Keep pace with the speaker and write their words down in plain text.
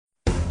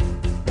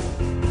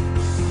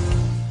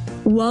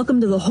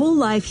Welcome to the Whole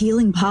Life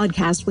Healing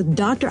Podcast with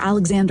Dr.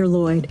 Alexander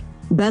Lloyd,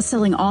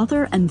 best-selling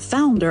author and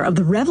founder of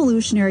the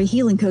revolutionary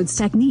Healing Codes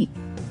technique.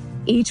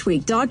 Each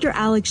week, Dr.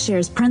 Alex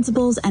shares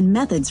principles and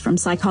methods from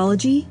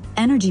psychology,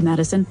 energy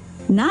medicine,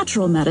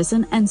 natural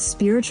medicine, and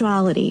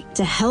spirituality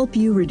to help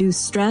you reduce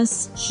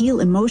stress,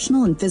 heal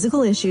emotional and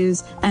physical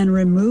issues, and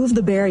remove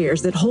the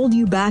barriers that hold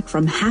you back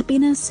from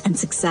happiness and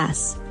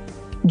success.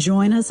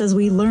 Join us as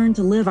we learn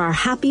to live our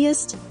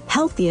happiest,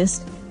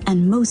 healthiest,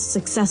 and most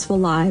successful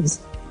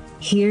lives.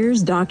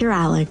 Here's Dr.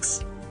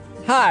 Alex.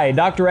 Hi,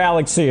 Dr.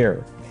 Alex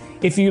here.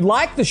 If you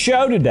like the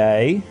show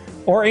today,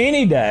 or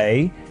any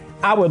day,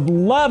 I would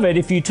love it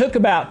if you took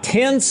about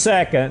 10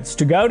 seconds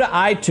to go to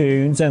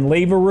iTunes and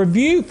leave a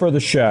review for the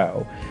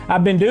show.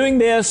 I've been doing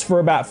this for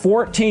about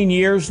 14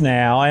 years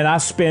now, and I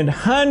spend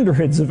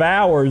hundreds of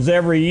hours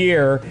every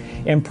year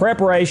in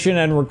preparation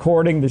and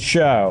recording the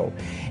show.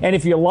 And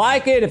if you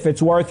like it, if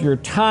it's worth your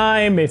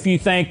time, if you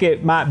think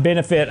it might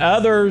benefit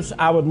others,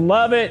 I would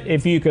love it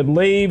if you could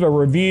leave a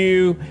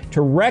review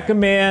to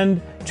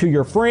recommend to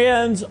your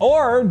friends,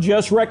 or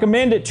just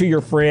recommend it to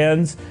your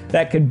friends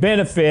that could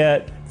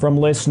benefit from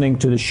listening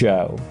to the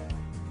show.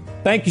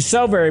 Thank you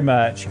so very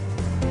much.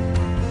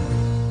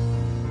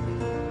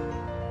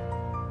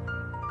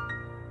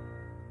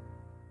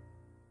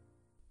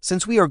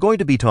 Since we are going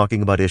to be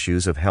talking about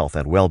issues of health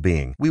and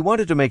well-being, we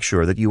wanted to make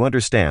sure that you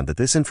understand that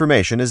this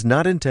information is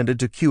not intended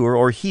to cure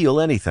or heal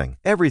anything.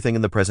 Everything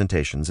in the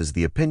presentations is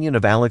the opinion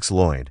of Alex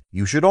Lloyd.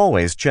 You should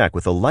always check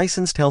with a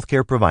licensed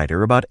healthcare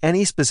provider about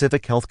any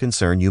specific health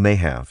concern you may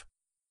have.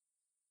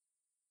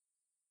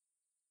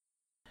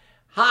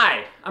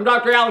 Hi, I'm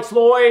Dr. Alex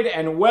Lloyd,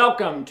 and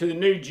welcome to the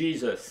New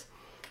Jesus.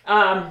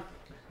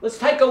 Let's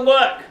take a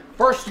look,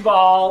 first of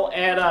all,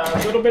 at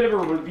a little bit of a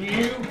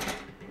review.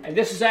 And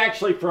this is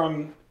actually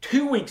from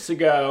 2 weeks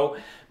ago.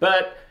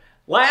 But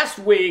last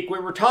week, we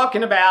were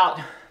talking about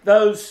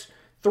those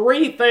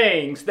three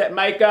things that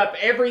make up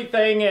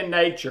everything in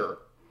nature: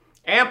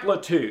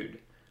 amplitude,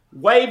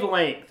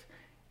 wavelength,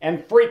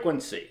 and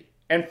frequency.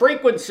 And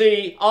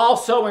frequency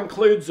also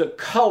includes a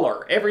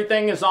color.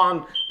 Everything is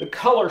on the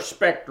color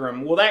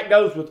spectrum. Well, that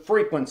goes with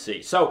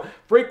frequency. So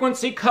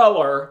frequency,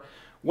 color,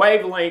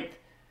 wavelength,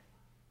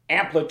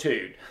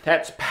 amplitude.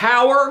 That's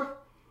power,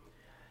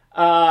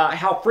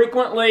 how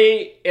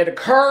frequently it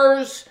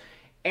occurs,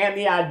 and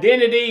the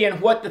identity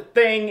and what the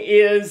thing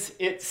is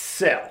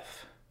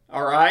itself.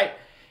 All right?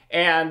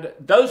 And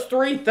those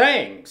three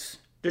things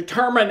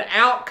determine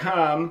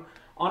outcome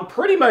on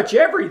pretty much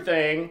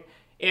everything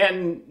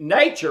in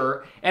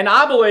nature, and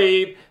I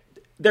believe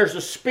there's a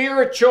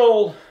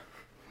spiritual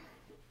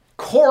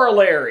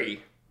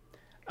corollary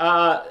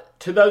to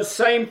those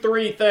same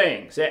three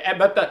things.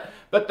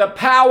 But the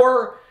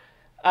power,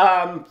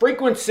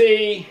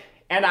 frequency,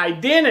 and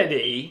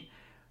identity,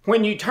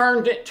 when you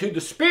turn it to the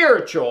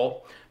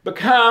spiritual,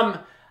 become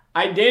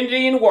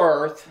identity and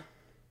worth.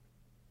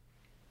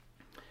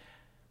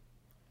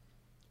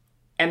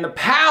 And the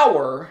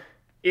power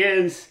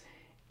is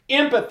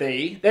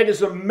empathy, that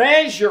is a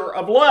measure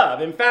of love.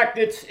 In fact,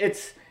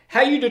 it's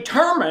how you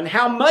determine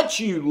how much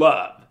you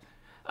love.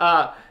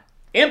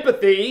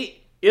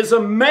 Empathy is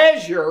a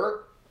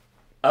measure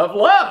of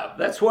love.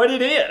 That's what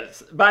it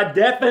is, by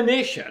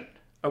definition.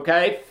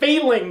 Okay?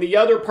 Feeling the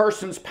other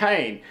person's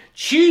pain,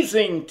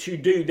 choosing to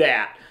do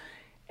that,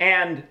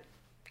 and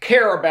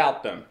care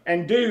about them,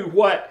 and do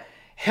what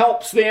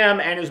helps them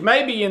and is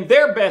maybe in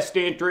their best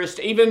interest,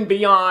 even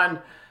beyond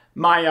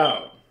my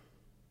own.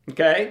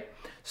 Okay?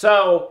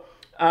 So,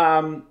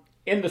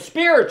 in the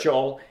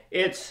spiritual,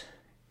 it's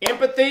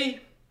empathy,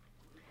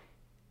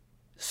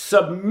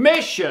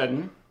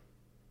 submission,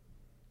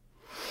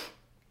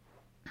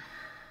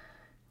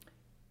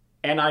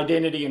 and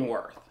identity and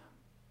worth.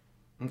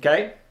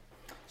 Okay?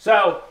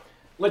 So,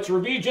 let's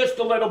review just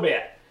a little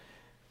bit.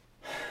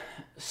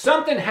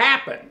 Something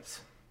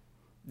happens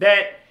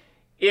that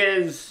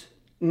is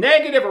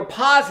negative or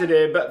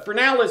positive, but for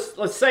now,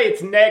 let's say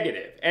it's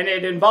negative, and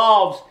it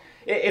involves,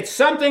 it's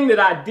something that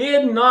I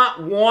did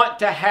not want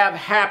to have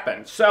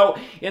happen. So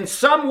in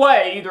some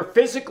way, either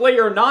physically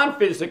or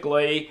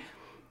non-physically,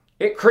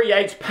 it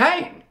creates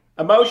pain.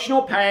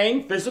 Emotional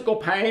pain, physical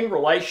pain,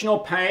 relational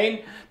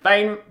pain,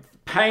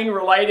 pain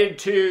related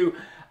to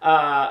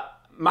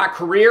my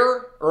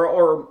career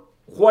or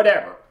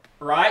whatever,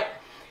 right?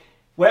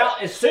 Well,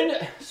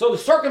 so the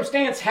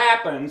circumstance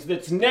happens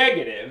that's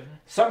negative,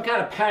 some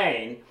kind of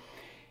pain,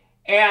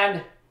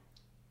 and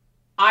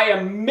I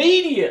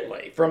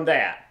immediately from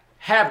that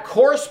have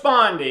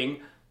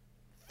corresponding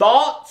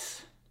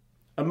thoughts,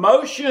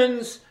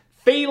 emotions,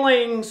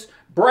 feelings,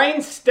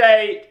 brain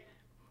state,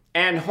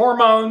 and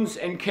hormones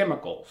and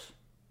chemicals.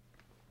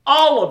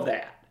 All of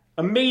that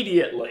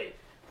immediately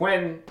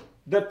when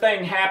the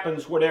thing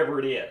happens, whatever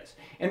it is.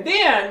 And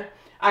then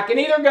I can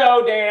either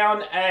go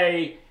down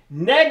a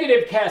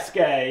negative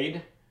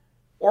cascade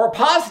or a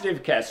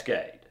positive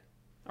cascade.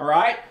 All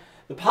right?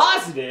 The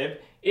positive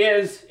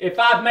is if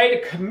I've made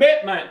a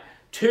commitment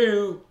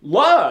to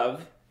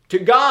love, to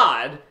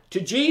God, to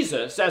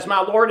Jesus as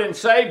my Lord and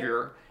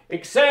Savior,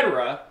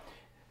 etc.,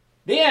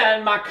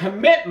 then my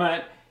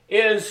commitment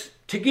is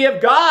to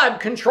give God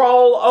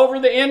control over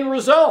the end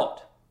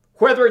result,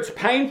 whether it's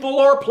painful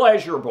or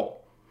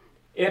pleasurable.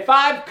 If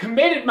I've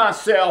committed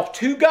myself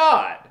to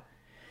God,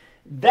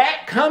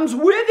 that comes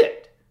with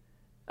it.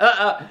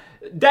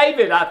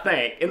 David, I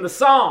think, in the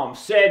Psalms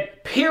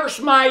said, "Pierce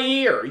my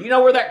ear." You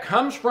know where that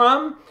comes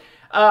from?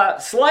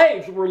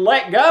 Slaves were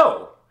let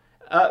go.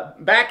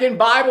 Back in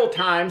Bible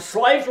times,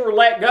 slaves were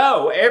let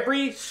go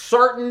every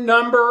certain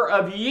number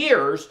of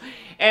years,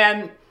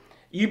 and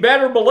you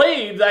better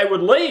believe they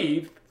would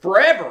leave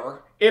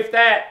forever if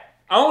that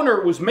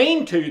owner was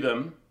mean to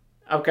them,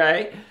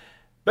 okay?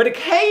 But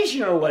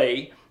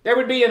occasionally, there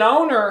would be an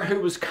owner who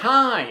was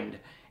kind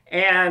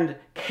and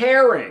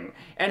caring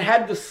and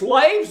had the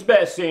slave's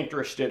best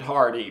interest at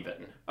heart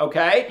even,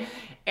 okay?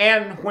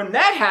 And when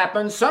that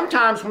happened,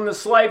 sometimes when the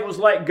slave was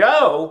let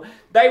go,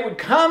 they would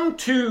come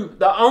to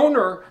the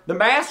owner, the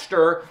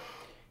master,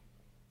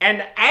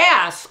 and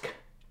ask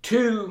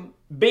to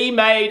be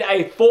made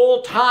a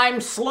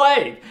full-time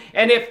slave.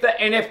 And if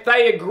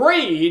they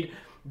agreed,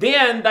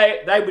 then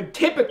they would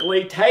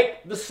typically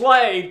take the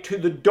slave to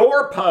the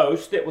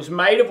doorpost that was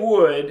made of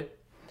wood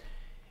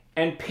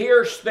and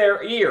pierce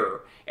their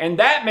ear. And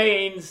that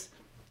means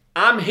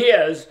I'm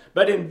his,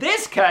 but in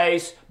this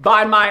case,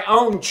 by my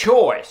own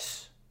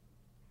choice.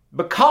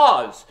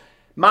 Because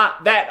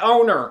that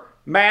owner,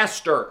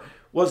 master,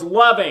 was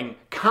loving,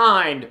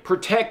 kind,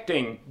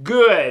 protecting,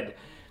 good,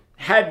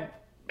 had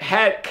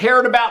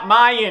cared about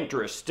my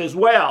interests as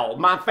well,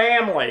 my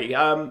family,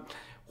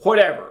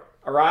 whatever,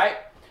 all right?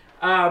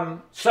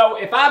 So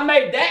if I've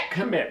made that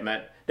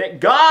commitment, that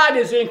God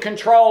is in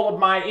control of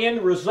my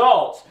end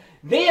results,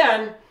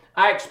 then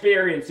I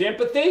experience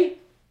empathy.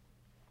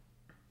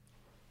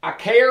 I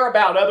care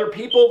about other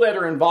people that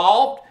are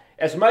involved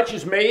as much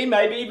as me,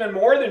 maybe even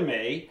more than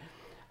me.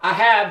 I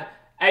have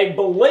a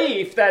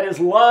belief that is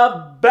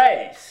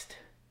love-based.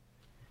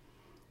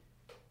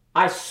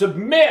 I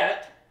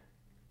submit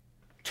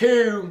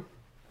to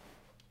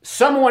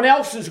someone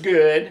else's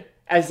good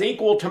as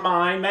equal to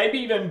mine, maybe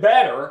even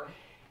better,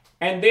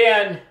 and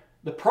then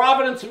the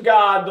providence of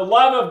God, the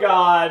love of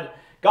God,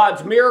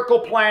 God's miracle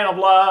plan of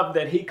love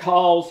that He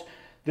calls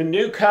the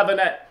new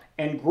covenant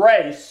and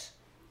grace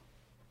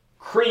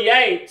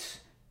creates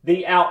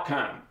the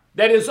outcome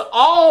that is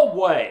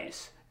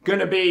always going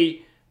to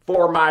be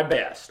for my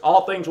best.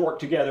 All things work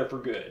together for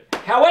good.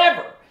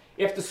 However,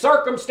 if the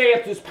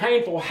circumstance is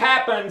painful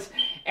happens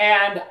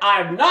and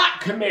I'm not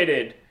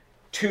committed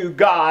to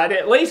God,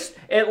 at least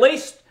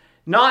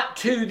not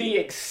to the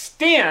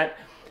extent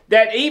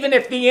that even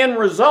if the end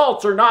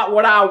results are not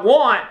what I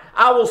want,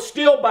 I will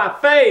still by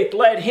faith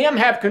let Him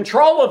have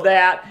control of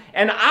that,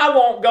 and I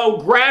won't go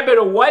grab it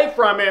away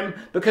from Him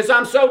because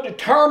I'm so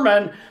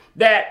determined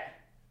that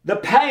the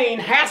pain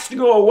has to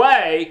go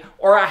away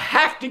or I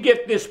have to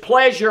get this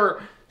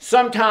pleasure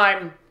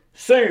sometime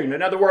soon.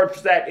 In other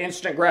words, that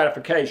instant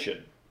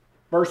gratification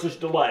versus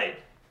delayed.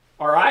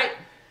 All right?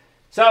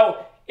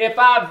 So if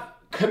I've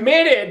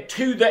committed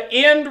to the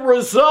end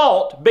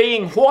result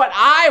being what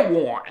I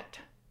want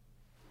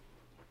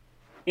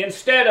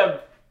instead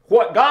of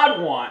what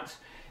God wants,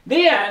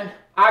 then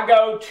I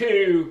go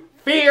to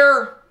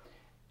fear,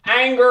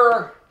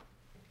 anger,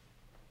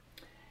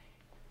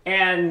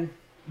 and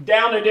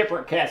down a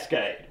different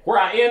cascade where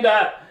I end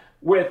up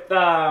with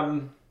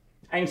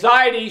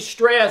anxiety,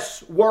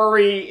 stress,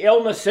 worry,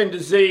 illness and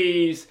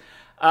disease,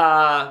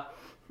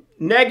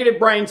 negative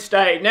brain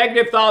state,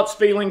 negative thoughts,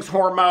 feelings,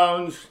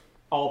 hormones,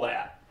 all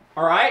that.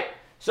 All right?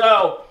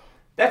 So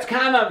that's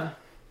kind of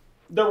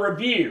the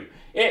review.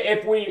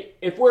 If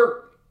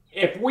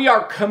we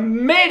are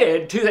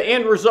committed to the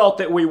end result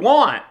that we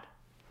want,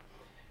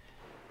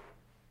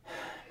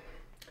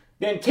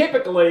 then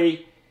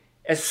typically,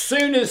 as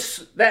soon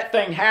as that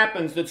thing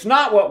happens that's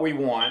not what we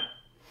want,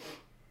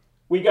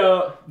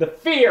 the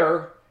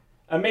fear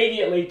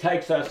immediately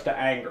takes us to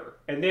anger.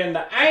 And then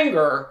the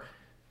anger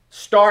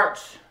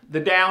starts the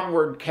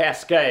downward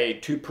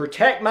cascade to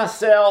protect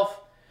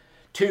myself,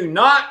 to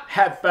not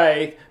have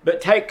faith, but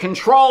take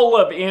control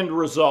of end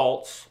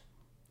results.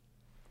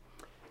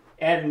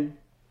 And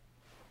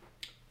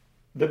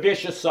the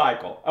vicious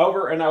cycle,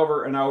 over and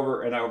over and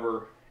over and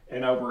over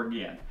and over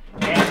again.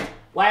 And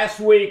last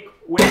week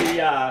we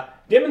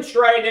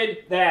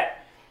demonstrated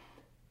that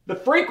the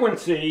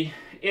frequency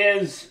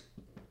is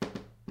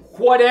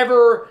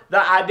whatever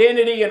the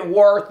identity and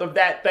worth of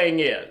that thing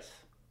is.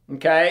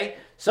 Okay?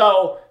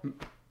 So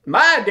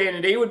my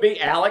identity would be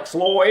Alex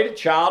Lloyd,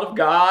 child of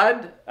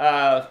God,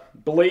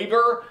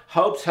 believer,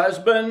 Hope's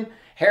husband,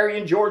 Harry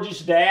and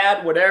George's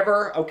dad,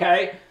 whatever.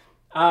 Okay?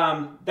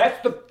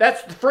 That's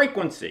the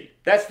frequency.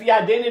 That's the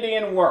identity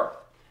and worth.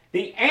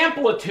 The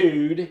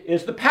amplitude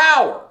is the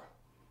power.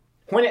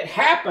 When it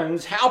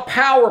happens, how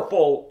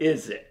powerful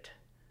is it?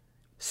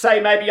 Say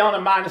maybe on a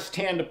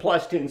 -10 to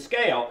 +10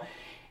 scale.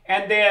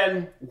 And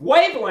then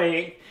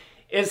wavelength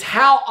is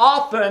how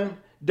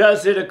often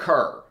does it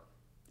occur?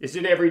 Is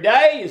it every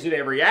day? Is it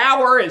every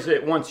hour? Is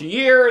it once a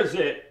year? Is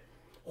it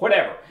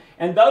whatever?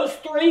 And those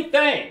three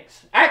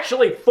things,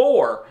 actually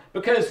 4,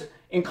 because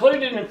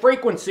included in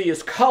frequency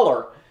is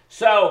color.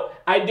 So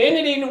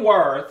identity and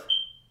worth,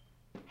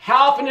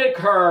 how often it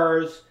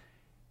occurs,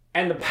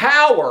 and the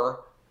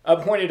power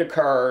of when it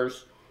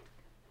occurs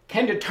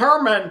can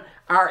determine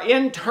our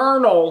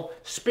internal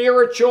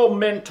spiritual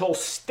mental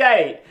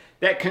state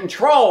that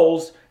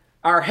controls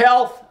our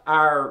health,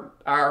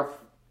 our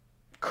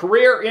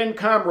career,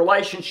 income,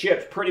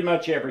 relationships, pretty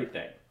much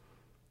everything.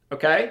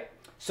 Okay?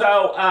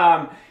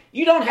 So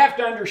you don't have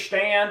to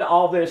understand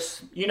all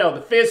this,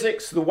 the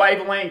physics, the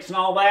wavelengths and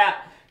all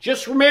that.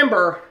 Just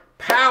remember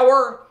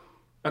power,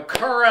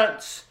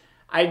 occurrence,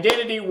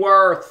 identity,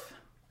 worth,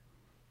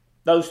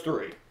 those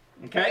three.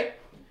 Okay?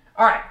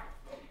 All right.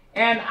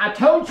 And I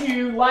told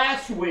you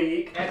last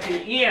week at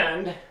the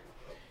end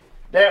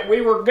that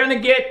we were going to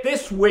get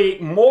this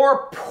week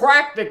more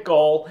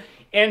practical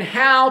in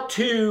how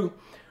to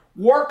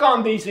work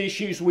on these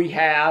issues we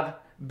have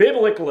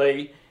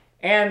biblically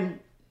and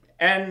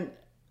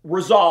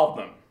resolve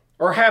them,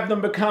 or have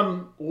them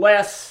become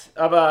less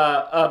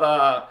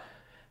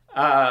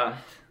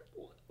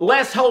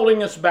less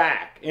holding us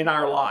back in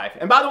our life.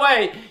 And by the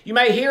way, you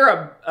may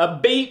hear a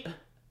beep,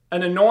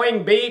 an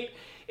annoying beep.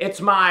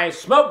 It's my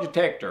smoke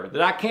detector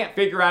that I can't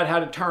figure out how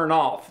to turn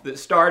off that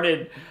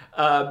started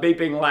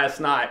beeping last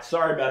night.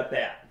 Sorry about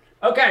that.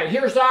 Okay,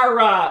 here's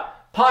our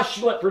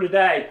postulate for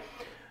today.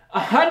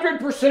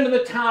 100% of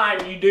the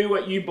time you do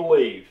what you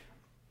believe.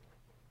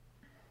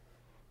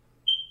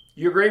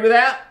 You agree with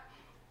that?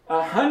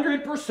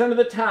 100% of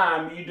the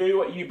time you do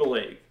what you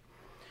believe.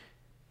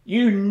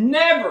 You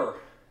never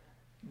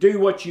do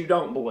what you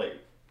don't believe.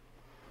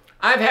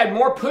 I've had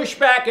more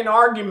pushback and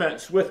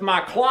arguments with my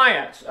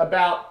clients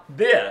about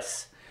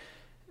this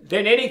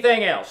than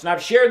anything else. And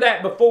I've shared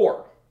that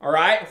before. All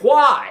right?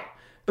 Why?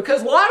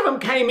 Because a lot of them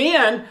came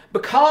in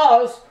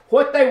because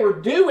what they were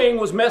doing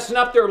was messing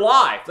up their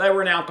life. They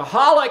were an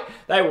alcoholic.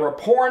 They were a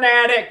porn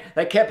addict.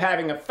 They kept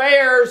having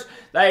affairs.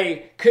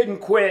 They couldn't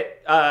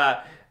quit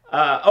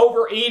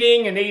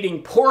overeating and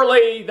eating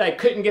poorly. They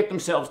couldn't get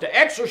themselves to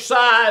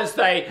exercise.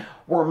 They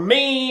were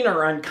mean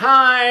or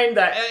unkind.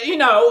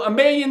 A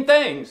million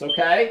things,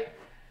 okay?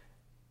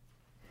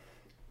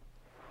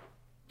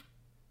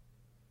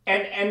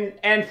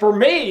 And for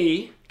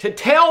me to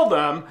tell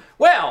them,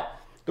 well,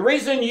 the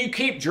reason you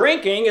keep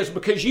drinking is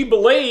because you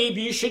believe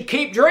you should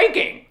keep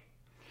drinking,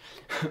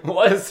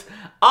 was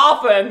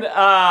often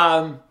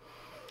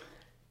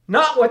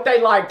not what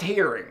they liked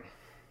hearing.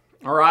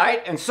 All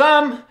right? And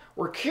some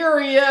were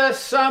curious,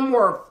 some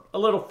were a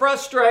little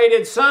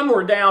frustrated, some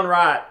were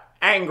downright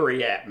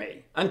angry at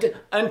me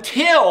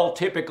until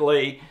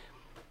typically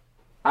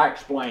I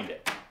explained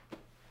it.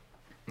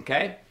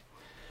 Okay?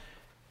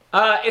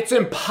 It's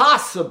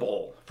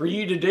impossible for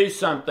you to do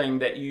something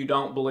that you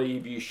don't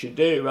believe you should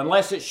do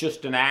unless it's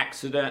just an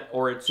accident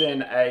or it's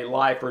in a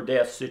life or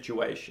death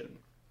situation.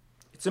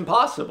 It's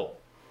impossible.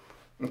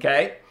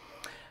 Okay?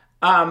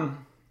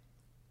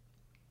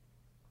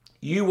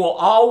 You will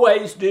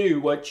always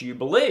do what you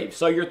believe.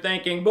 So you're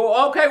thinking,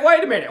 well, okay,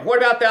 wait a minute. What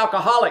about the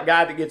alcoholic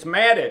guy that gets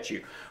mad at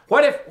you?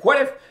 What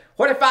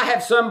if I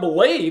have some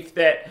belief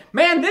that,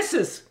 man, this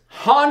is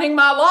haunting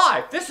my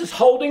life. This is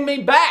holding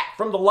me back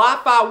from the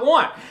life I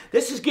want.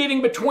 This is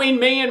getting between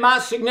me and my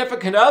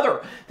significant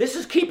other. This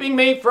is keeping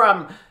me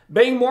from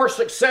being more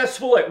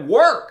successful at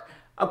work.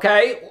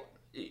 Okay,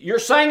 you're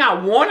saying I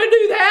want to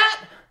do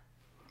that?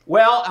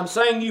 Well, I'm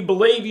saying you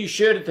believe you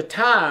should at the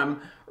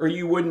time or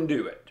you wouldn't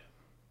do it.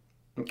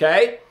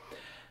 Okay?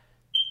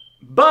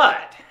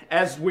 But,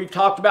 as we've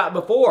talked about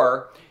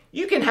before,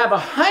 you can have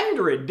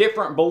 100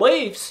 different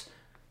beliefs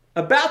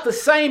about the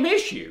same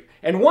issue.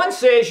 And one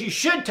says you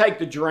should take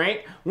the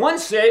drink, one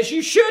says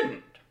you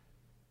shouldn't.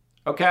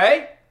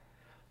 Okay?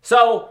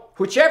 So,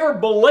 whichever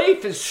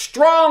belief is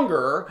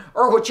stronger,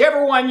 or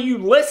whichever one you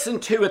listen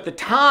to at the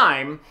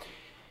time,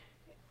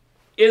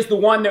 is the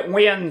one that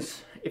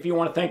wins, if you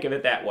want to think of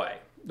it that way.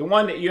 The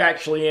one that you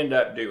actually end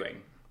up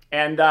doing.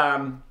 And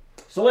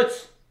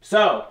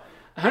so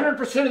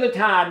 100% of the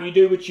time you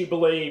do what you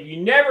believe.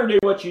 You never do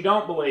what you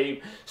don't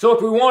believe. So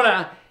if we want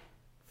to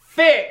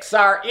fix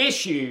our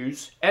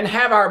issues and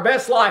have our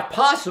best life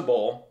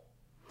possible,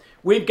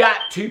 we've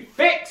got to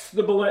fix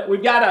the belief.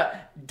 We've got to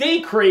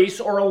decrease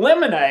or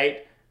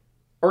eliminate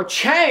or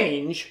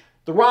change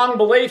the wrong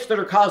beliefs that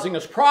are causing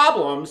us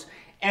problems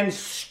and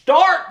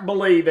start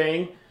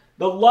believing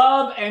the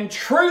love and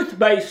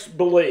truth-based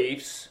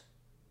beliefs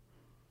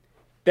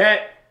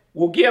that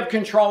will give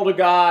control to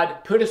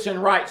God, put us in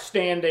right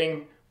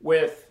standing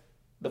with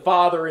the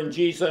Father and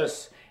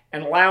Jesus,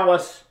 and allow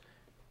us,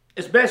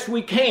 as best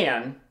we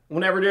can, we'll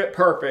never do it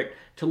perfect,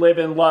 to live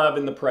in love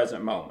in the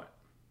present moment.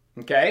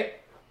 Okay?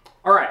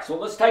 All right, so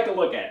let's take a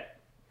look at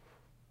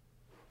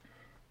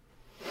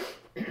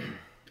it.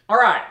 All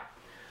right.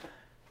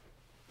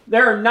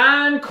 There are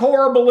 9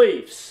 core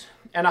beliefs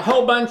and a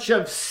whole bunch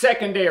of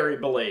secondary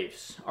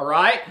beliefs. All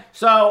right?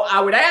 So I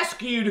would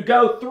ask you to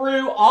go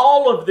through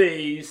all of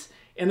these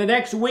in the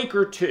next week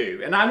or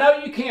two. And I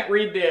know you can't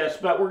read this,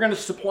 but we're going to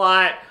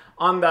supply it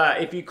on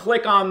if you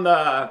click on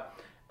the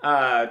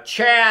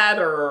chat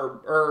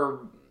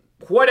or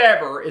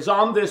whatever is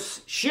on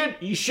this,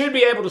 you should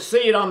be able to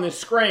see it on this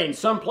screen,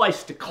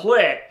 someplace to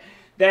click,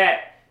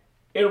 that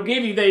it'll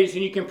give you these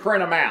and you can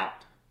print them out,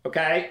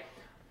 okay?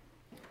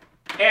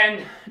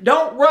 And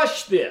don't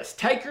rush this.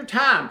 Take your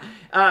time.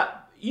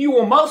 You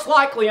will most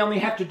likely only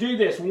have to do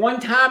this one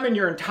time in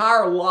your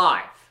entire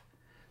life.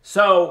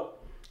 So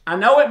I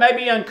know it may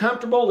be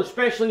uncomfortable,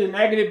 especially the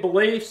negative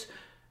beliefs,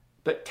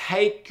 but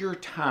take your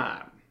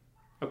time,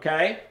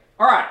 okay?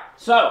 All right,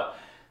 so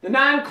the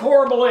 9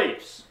 core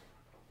beliefs.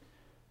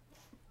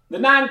 The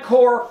 9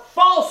 core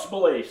false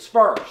beliefs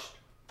first.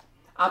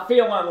 I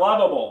feel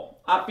unlovable.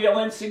 I feel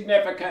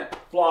insignificant,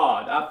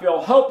 flawed. I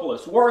feel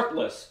hopeless,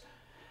 worthless.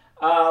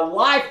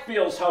 Life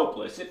feels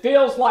hopeless. It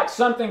feels like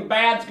something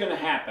bad's going to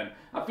happen.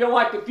 I feel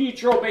like the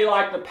future will be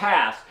like the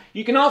past.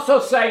 You can also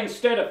say,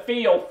 instead of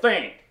feel,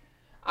 think.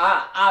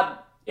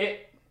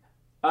 It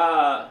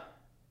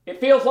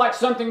feels like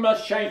something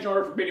must change in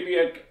order for me to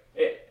be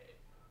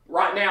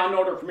right now, in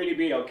order for me to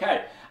be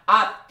okay.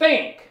 I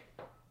think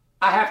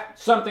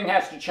something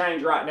has to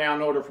change right now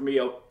in order for me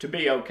to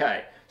be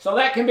okay. So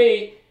that can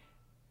be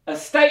a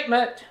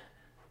statement,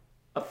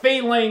 a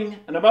feeling,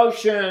 an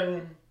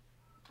emotion,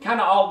 kind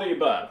of all the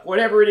above,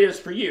 whatever it is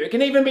for you. It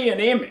can even be an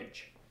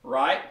image,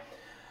 right?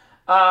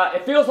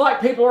 It feels like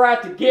people are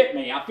out to get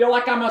me. I feel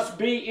like I must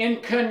be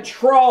in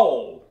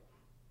control.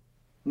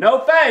 No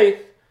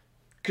faith,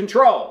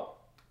 control.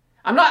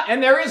 I'm not,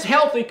 and there is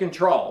healthy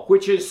control,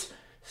 which is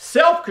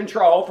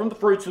self-control from the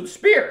fruits of the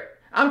Spirit.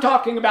 I'm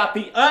talking about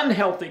the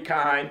unhealthy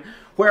kind,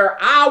 where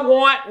I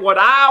want what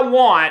I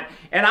want,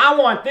 and I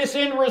want this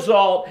end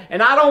result,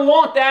 and I don't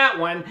want that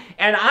one,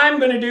 and I'm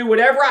going to do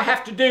whatever I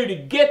have to do to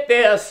get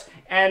this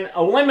and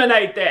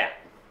eliminate that.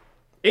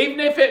 Even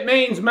if it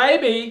means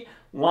maybe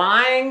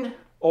lying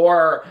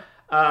or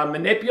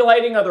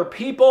manipulating other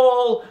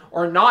people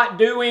or not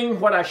doing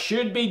what I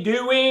should be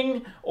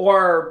doing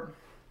or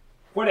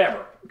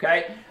whatever,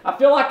 okay? I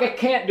feel like I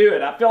can't do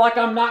it. I feel like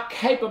I'm not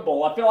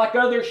capable. I feel like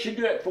others should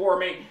do it for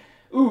me.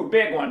 Ooh,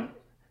 big one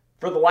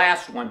for the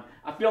last one.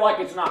 I feel like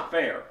it's not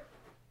fair.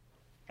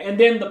 And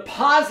then the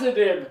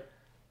positive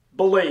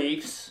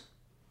beliefs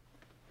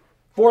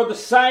for the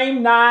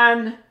same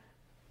 9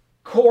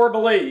 core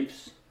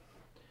beliefs.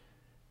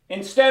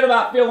 Instead of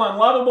I feel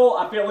unlovable,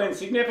 I feel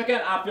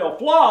insignificant, I feel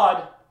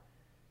flawed,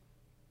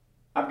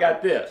 I've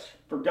got this.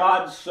 For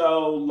God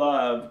so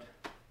loved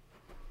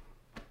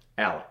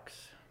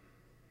Alex.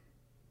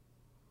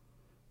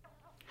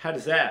 How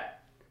does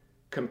that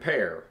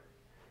compare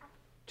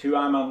to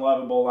I'm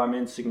unlovable, I'm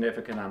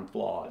insignificant, I'm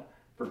flawed?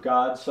 For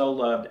God so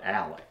loved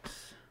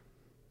Alex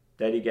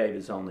that he gave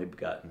his only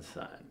begotten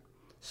son.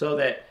 So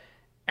that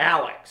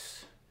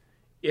Alex,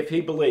 if he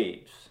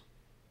believes,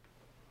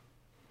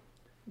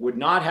 would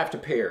not have to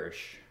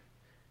perish,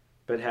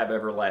 but have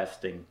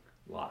everlasting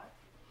life.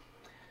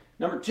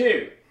 Number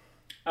 2,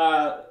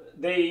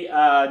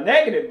 the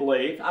negative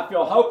belief, I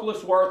feel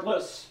hopeless,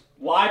 worthless,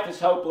 life is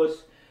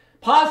hopeless.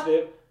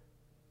 Positive,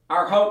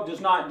 our hope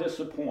does not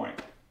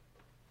disappoint.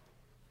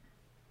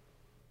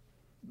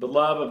 The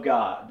love of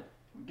God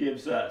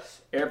gives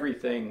us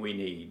everything we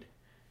need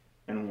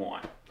and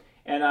want.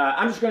 And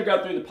I'm just going to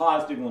go through the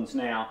positive ones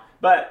now,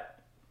 but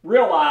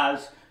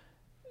realize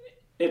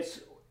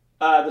it's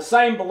the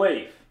same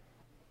belief.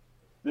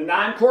 The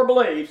 9 core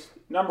beliefs.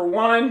 Number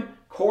 1,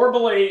 core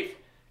belief,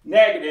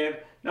 negative.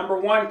 Number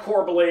 1,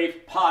 core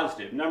belief,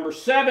 positive. Number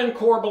 7,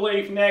 core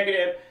belief,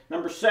 negative.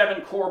 Number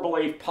 7, core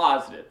belief,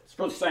 positive. It's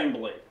for the same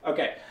belief.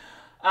 Okay.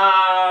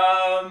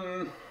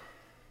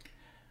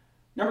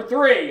 Number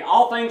 3,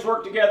 all things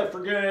work together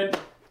for good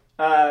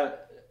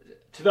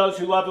to those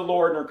who love the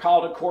Lord and are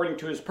called according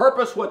to his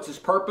purpose. What's his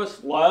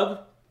purpose?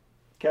 Love.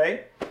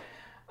 Okay.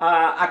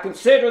 I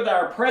consider that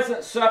our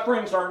present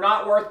sufferings are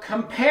not worth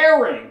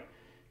comparing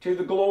to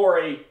the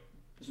glory,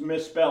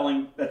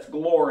 misspelling, that's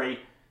glory,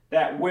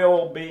 that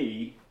will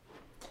be.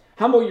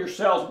 Humble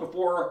yourselves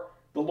before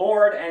the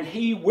Lord and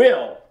he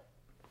will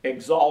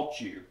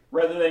exalt you,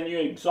 rather than you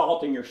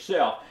exalting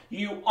yourself.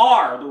 You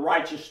are the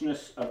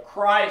righteousness of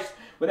Christ.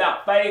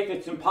 Without faith,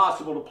 it's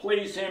impossible to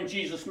please him.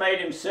 Jesus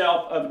made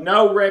himself of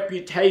no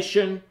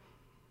reputation.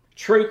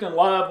 Truth and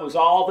love was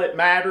all that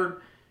mattered,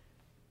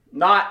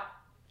 not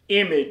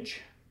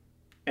image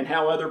and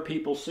how other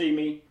people see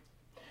me.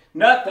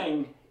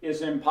 Nothing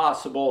is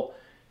impossible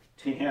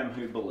to him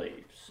who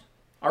believes.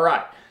 All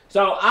right,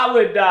 so I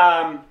would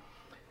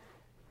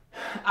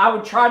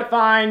try to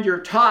find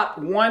your top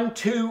 1,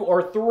 2,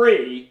 or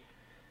 3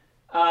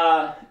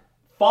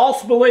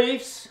 false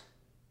beliefs,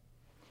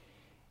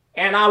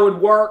 and I would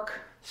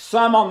work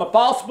some on the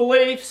false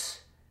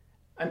beliefs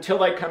until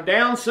they come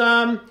down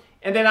some,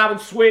 and then I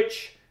would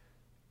switch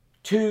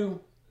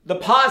to the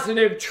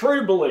positive,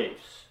 true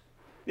beliefs.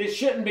 This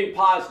shouldn't be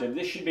positive.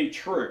 This should be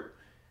true.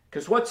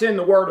 Because what's in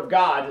the Word of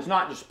God is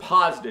not just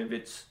positive.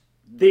 It's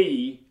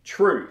the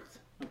truth.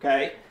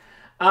 Okay?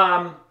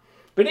 But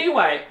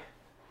anyway,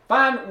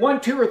 find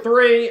 1, 2, or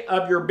 3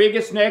 of your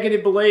biggest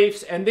negative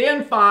beliefs, and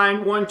then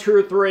find 1, 2,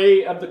 or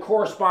 3 of the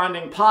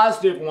corresponding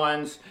positive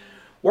ones.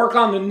 Work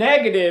on the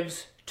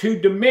negatives to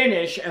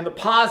diminish and the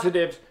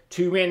positives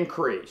to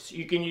increase.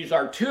 You can use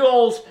our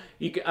tools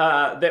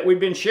that we've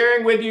been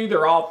sharing with you.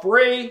 They're all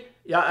free.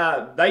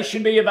 They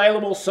should be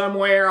available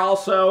somewhere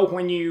also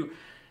when you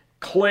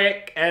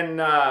click, and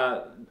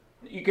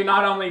you can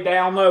not only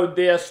download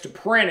this to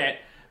print it,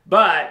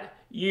 but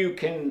you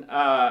can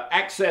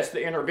access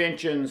the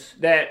interventions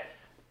that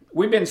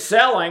we've been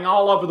selling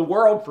all over the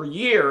world for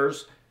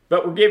years,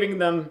 but we're giving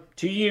them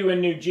to you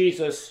in New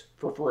Jesus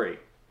for free.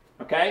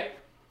 Okay?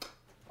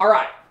 All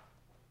right.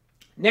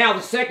 Now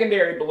the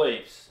secondary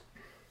beliefs.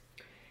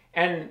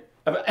 And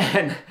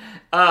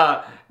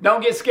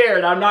don't get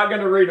scared. I'm not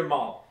going to read them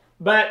all.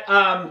 But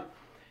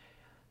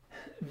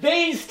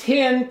these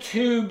tend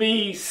to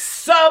be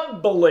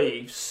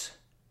sub-beliefs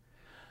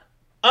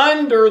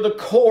under the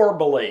core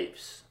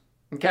beliefs.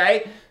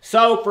 Okay?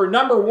 So for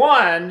number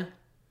one,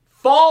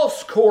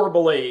 false core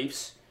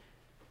beliefs,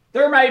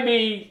 there may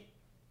be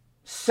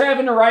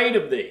 7 or 8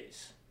 of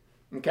these.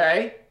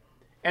 Okay?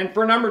 And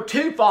for number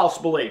two, false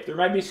belief, there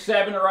may be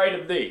 7 or 8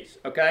 of these.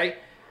 Okay?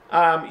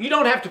 You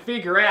don't have to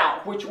figure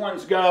out which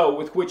ones go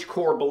with which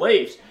core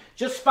beliefs.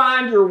 Just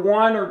find your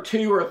 1 or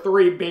 2 or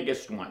 3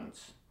 biggest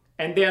ones,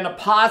 and then a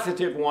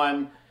positive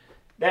one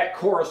that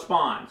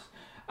corresponds.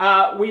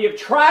 We have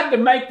tried to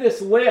make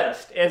this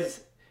list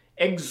as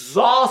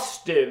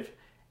exhaustive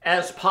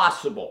as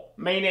possible,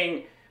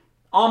 meaning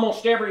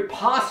almost every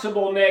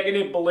possible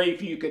negative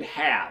belief you could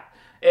have.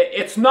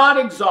 It's not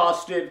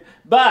exhaustive,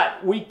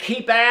 but we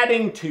keep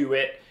adding to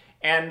it,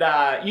 and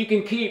you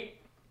can keep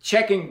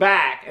checking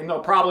back, and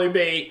there'll probably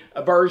be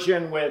a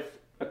version with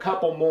a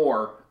couple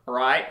more, all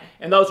right?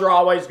 And those are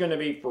always going to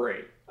be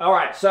free. All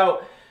right,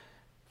 so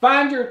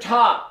find your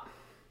top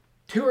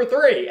 2 or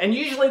 3, and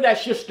usually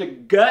that's just a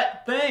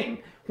gut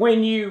thing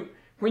when you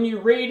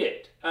read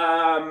it.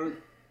 These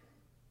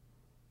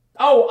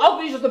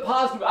are the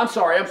positive. I'm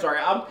sorry.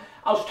 I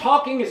was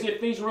talking as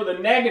if these were the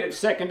negative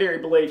secondary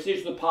beliefs.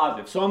 These are the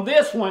positive. So on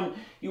this one,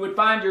 you would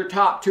find your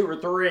top 2 or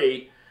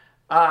 3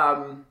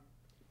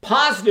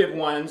 positive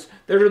ones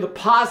that are the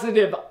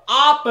positive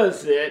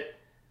opposite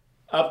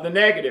of the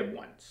negative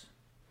ones.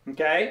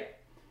 Okay?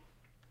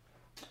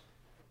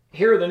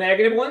 Here are the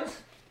negative ones.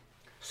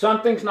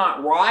 Something's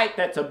not right.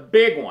 That's a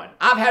big one.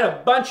 I've had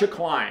a bunch of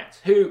clients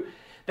who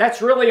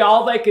that's really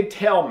all they could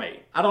tell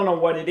me. I don't know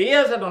what it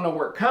is. I don't know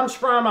where it comes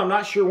from. I'm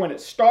not sure when it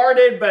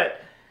started,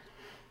 but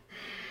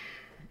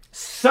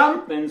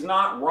something's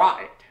not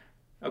right.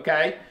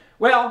 Okay?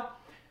 Well,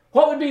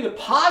 what would be the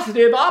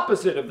positive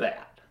opposite of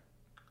that?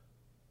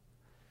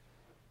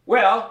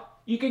 Well,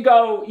 you could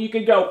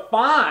go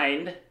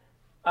find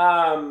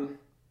the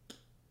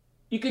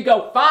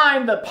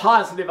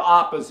positive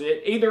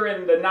opposite either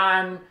in the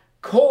 9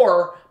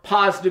 core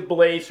positive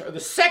beliefs or the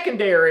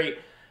secondary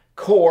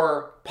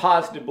core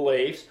positive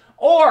beliefs,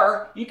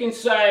 or you can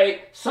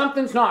say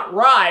something's not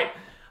right.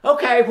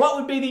 Okay, what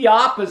would be the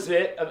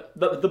opposite of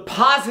the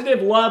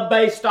positive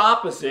love-based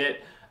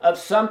opposite of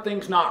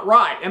something's not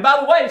right? And by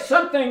the way,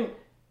 something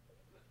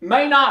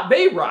may not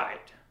be right.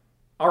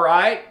 All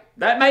right?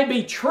 That may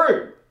be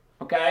true,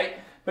 okay?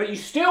 But you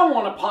still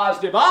want a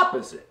positive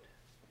opposite,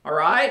 all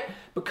right?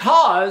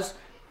 Because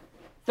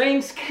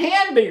things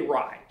can be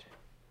right.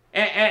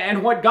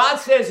 And what God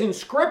says in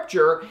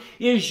Scripture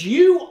is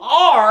you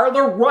are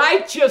the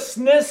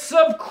righteousness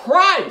of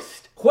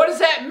Christ. What does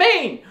that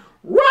mean?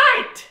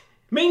 Right!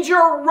 Means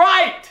you're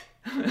right,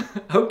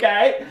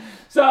 okay?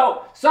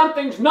 So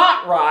something's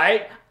not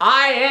right.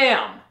 I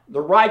am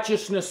the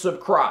righteousness of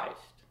Christ,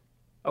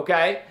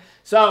 okay?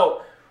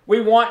 So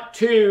we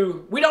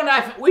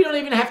don't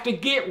even have to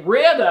get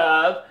rid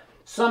of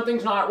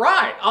something's not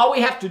right. All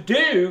we have to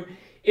do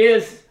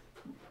is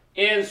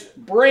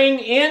bring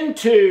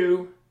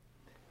into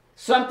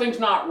something's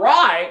not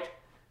right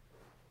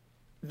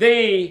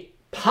the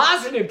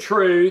positive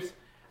truth,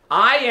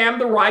 I am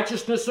the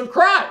righteousness of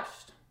Christ.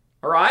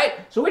 All right?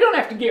 So we don't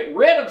have to get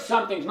rid of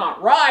something's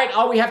not right.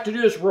 All we have to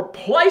do is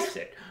replace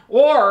it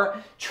or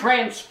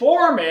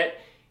transform it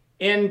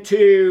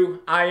into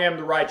I am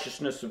the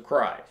righteousness of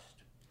Christ.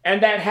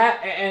 And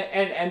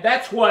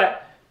that's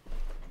what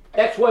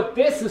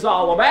this is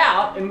all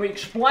about, and we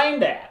explain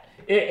that.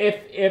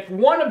 If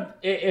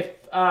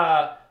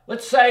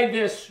let's say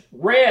this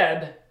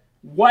red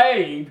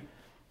wave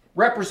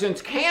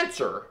represents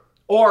cancer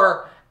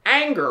or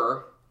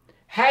anger,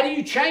 how do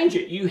you change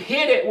it? You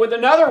hit it with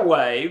another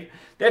wave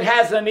that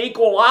has an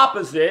equal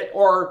opposite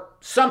or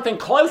something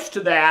close to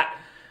that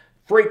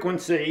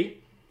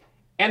frequency,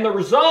 and the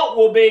result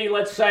will be,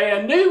 let's say,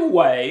 a new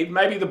wave,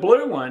 maybe the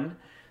blue one,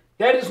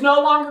 that is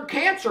no longer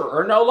cancer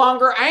or no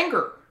longer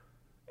anger.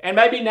 And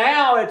maybe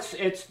now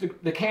it's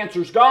the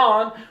cancer's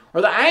gone,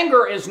 or the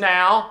anger is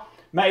now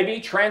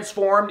maybe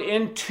transformed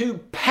into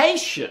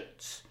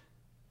patience.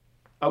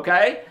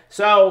 Okay?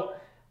 So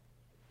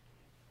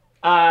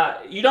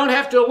you don't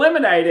have to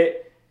eliminate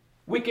it.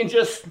 We can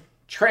just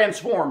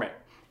transform it.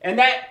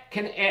 And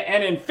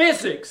in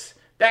physics,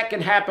 that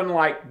can happen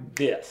like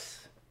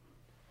this.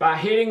 By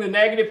hitting the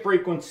negative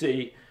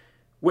frequency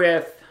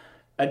with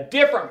a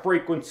different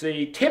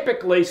frequency,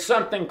 typically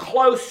something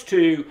close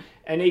to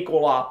an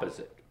equal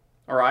opposite.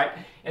 All right?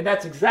 And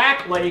that's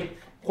exactly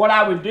what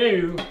I would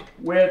do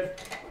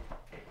with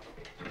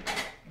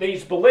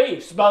these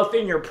beliefs, both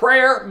in your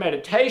prayer,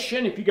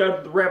 meditation, if you go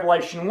to the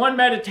Revelation 1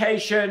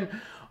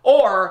 meditation,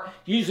 or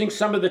using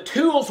some of the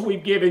tools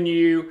we've given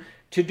you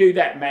to do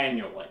that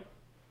manually.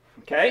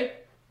 Okay?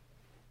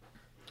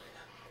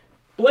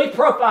 Belief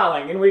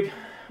profiling, and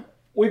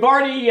we've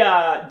already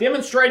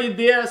demonstrated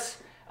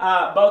this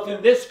both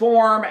in this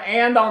form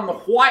and on the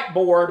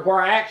whiteboard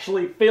where I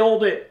actually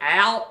filled it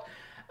out.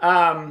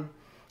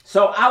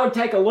 So I would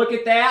take a look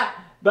at that,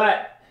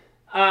 but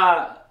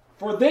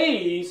for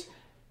these,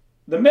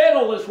 the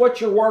middle is what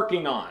you're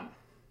working on,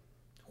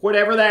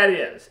 whatever that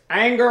is.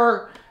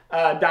 Anger,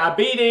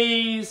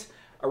 diabetes,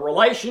 a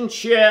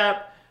relationship,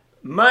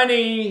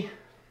 money,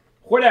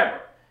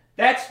 whatever.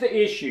 That's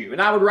the issue.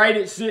 And I would rate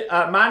it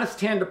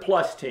 -10 to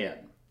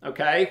 +10,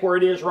 okay, where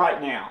it is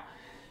right now.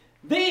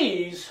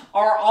 These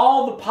are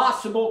all the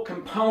possible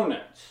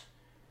components.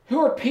 Who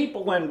are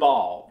people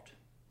involved?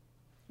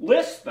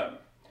 List them.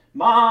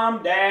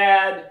 Mom,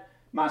 dad,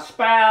 my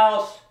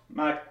spouse,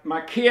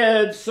 my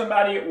kids,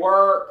 somebody at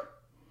work.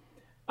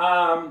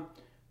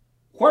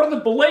 What are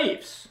the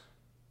beliefs?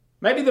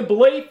 Maybe the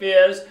belief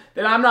is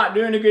that I'm not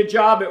doing a good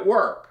job at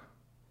work,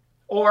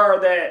 or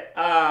that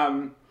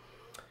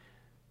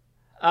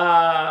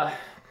I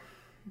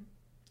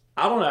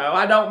don't know,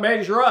 I don't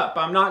measure up,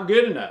 I'm not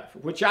good enough,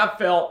 which I've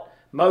felt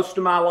most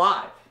of my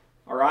life.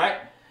 All right.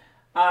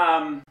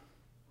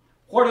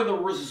 What are the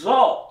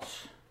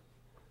results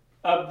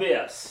of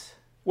this?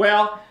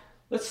 Well,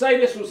 let's say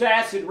this was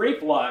acid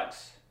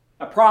reflux,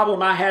 a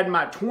problem I had in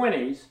my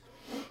 20s.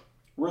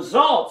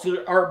 Results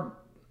are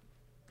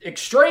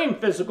extreme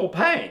physical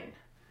pain.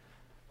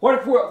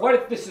 What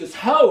if this is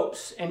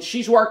hopes and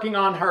she's working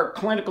on her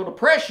clinical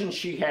depression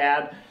she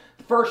had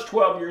the first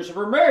 12 years of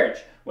her marriage?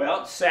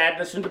 Well, it's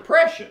sadness and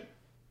depression.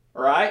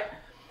 All right.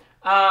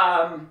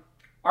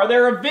 Are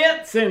there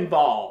events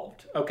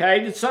involved? Okay.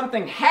 Did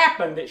something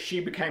happen that she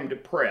became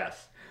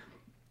depressed?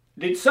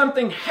 Did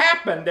something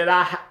happen that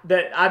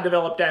I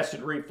developed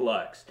acid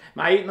reflux?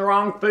 Am I eating the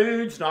wrong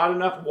foods? Not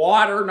enough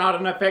water? Not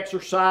enough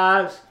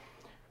exercise?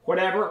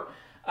 Whatever.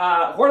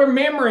 What are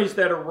memories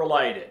that are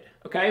related?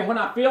 Okay, when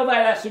I feel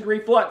that acid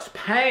reflux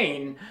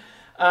pain,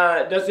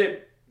 does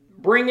it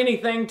bring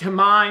anything to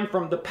mind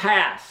from the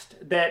past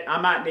that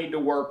I might need to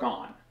work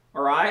on?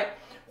 All right.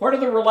 What are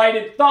the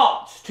related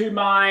thoughts to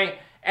my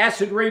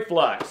acid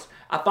reflux?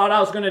 I thought I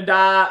was going to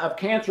die of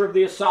cancer of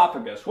the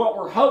esophagus. What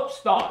were Hope's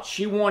thoughts?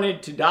 She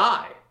wanted to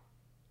die,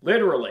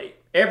 literally,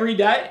 every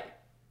day.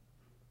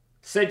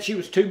 Said she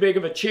was too big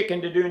of a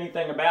chicken to do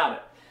anything about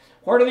it.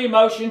 What are the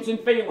emotions and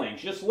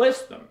feelings? Just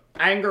list them.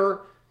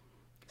 Anger,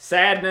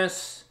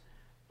 sadness,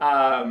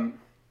 low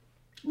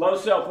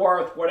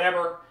self-worth,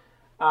 whatever.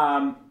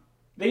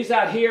 These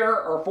out here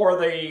are for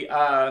the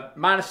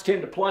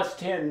 -10 to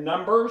 +10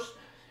 numbers.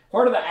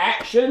 What are the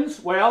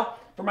actions? Well,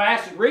 for my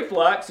acid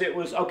reflux, it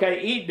was,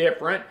 okay, eat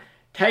different,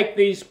 take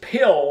these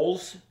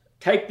pills,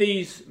 take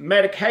these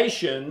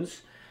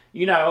medications,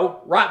 you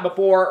know, right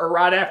before or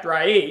right after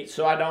I eat,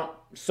 so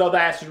the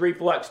acid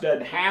reflux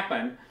doesn't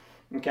happen,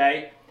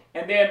 okay?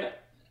 And then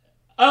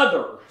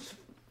others,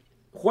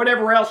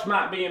 whatever else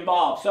might be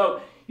involved.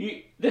 So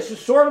this is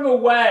sort of a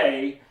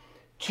way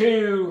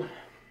to,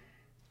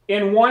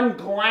 in one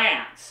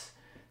glance,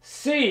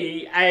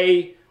 see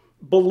a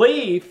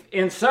belief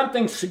in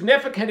something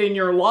significant in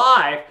your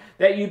life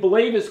that you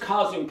believe is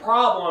causing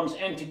problems,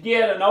 and to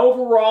get an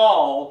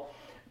overall,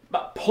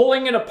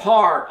 pulling it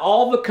apart,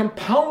 all the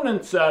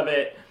components of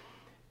it,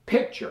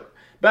 picture.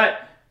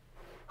 But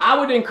I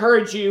would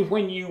encourage you,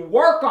 when you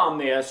work on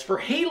this for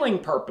healing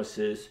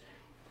purposes,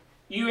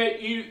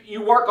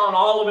 you work on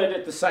all of it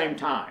at the same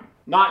time.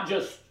 Not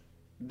just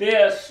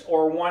this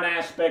or one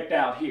aspect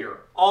out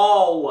here.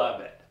 All of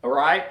it, all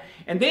right?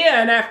 And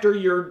then after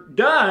you're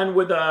done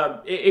with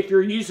if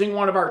you're using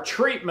one of our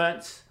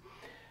treatments,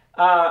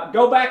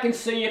 go back and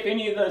see if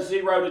any of the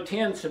 0 to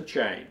 10s have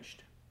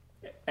changed.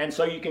 And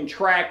so you can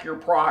track your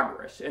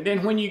progress. And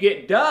then when you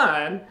get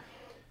done,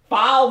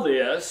 file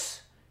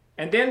this,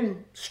 and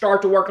then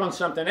start to work on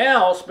something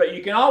else, but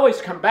you can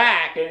always come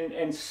back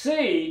and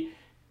see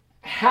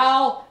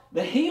how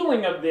the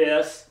healing of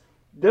this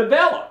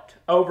developed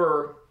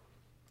over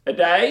a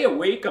day, a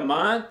week, a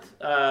month,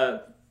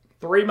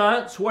 3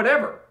 months,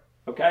 whatever,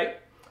 okay?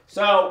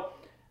 So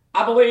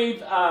I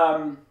believe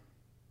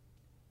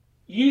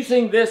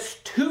using this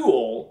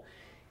tool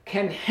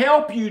can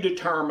help you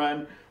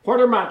determine what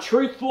are my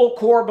truthful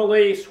core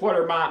beliefs, what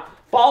are my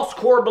false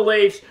core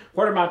beliefs,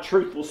 what are my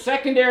truthful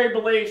secondary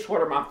beliefs,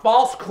 what are my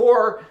false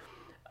core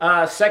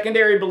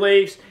secondary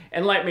beliefs,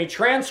 and let me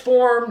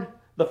transform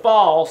the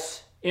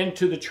false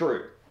into the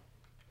true.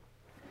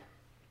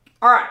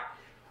 All right.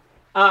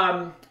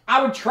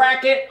 I would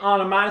track it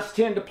on a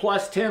 -10 to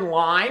 +10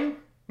 line.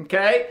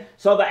 Okay,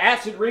 so the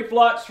acid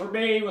reflux for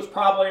me was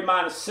probably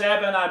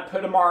 -7. I'd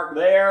put a mark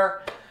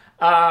there.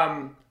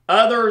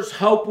 Others,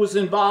 Hope was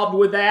involved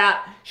with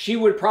that. She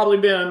would probably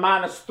be a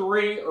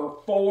 -3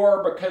 or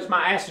 4 because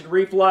my acid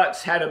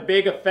reflux had a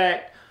big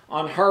effect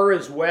on her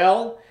as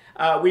well.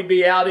 we'd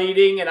be out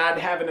eating and I'd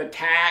have an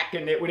attack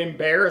and it would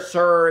embarrass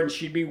her and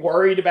she'd be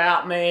worried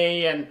about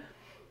me and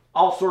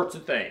all sorts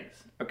of things,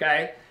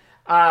 okay?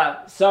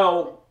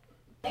 So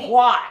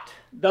plot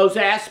those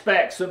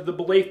aspects of the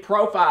belief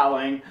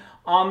profiling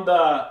on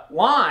the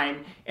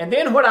line, and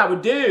then what I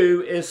would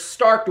do is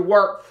start to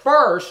work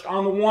first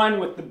on the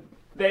one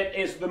that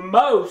is the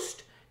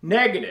most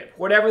negative,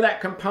 whatever that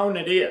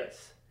component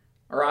is,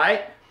 all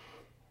right?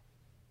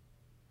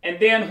 And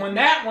then when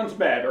that one's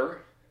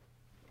better,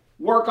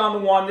 work on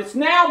the one that's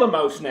now the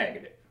most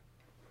negative,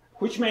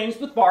 which means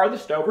the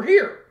farthest over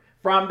here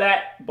from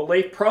that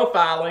belief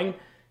profiling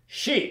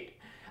sheet.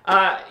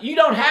 You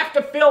don't have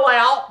to fill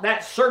out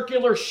that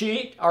circular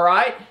sheet, all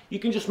right? You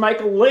can just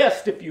make a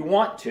list if you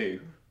want to,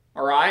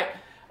 all right?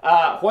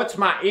 What's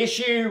my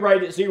issue?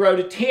 Rate it 0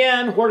 to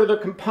 10. What are the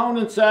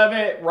components of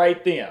it?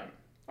 Rate them,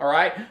 all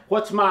right?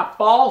 What's my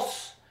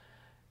false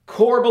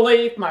core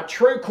belief, my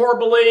true core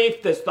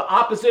belief that's the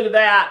opposite of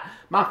that,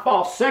 my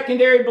false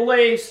secondary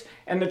beliefs,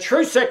 and the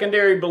true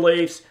secondary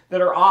beliefs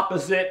that are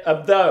opposite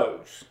of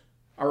those,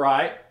 all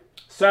right?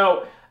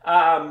 So,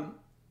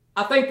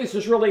 I think this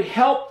is really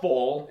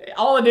helpful.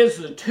 All it is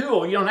a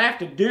tool. You don't have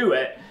to do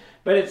it,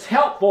 but it's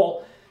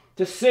helpful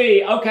to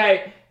see,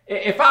 okay,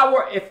 if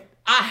I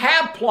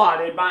have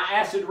plotted my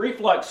acid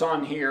reflux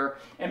on here,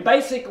 and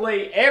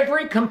basically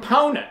every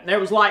component, there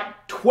was like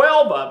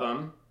 12 of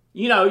them,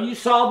 you know, you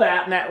saw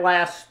that in that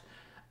last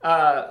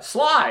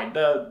slide,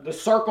 the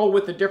circle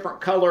with the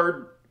different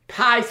colored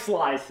pie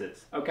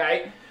slices,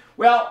 okay?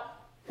 Well,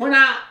 when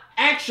I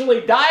actually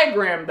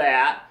diagrammed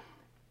that,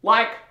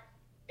 like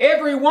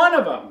every one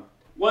of them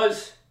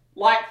was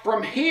like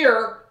from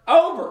here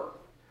over.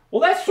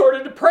 Well, that's sort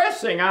of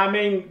depressing. I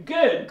mean,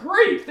 good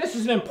grief. This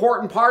is an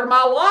important part of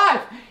my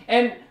life.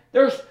 And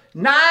there's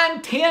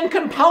 9, 10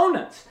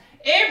 components.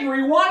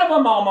 Every one of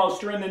them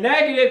almost are in the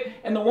negative,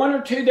 and the 1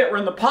 or 2 that were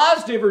in the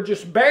positive are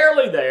just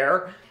barely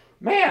there.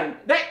 Man,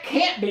 that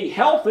can't be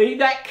healthy.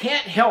 That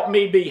can't help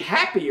me be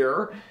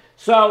happier.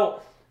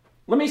 So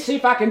let me see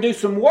if I can do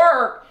some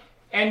work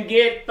and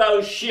get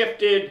those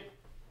shifted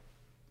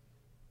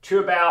to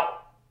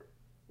about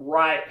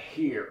right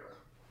here.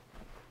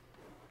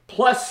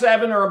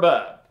 +7 or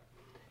above.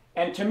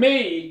 And to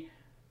me,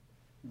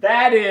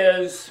 that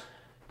is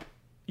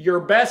your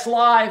best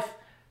life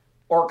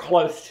or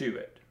close to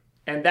it.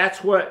 And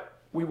that's what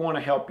we want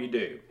to help you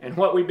do, and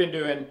what we've been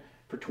doing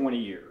for 20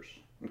 years.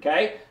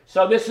 Okay?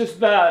 So this is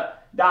the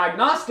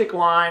diagnostic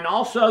line,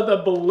 also the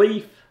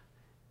belief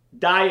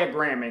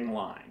diagramming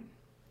line.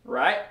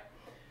 Right?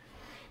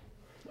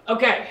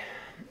 Okay.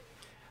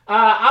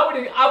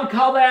 I would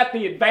call that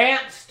the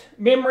advanced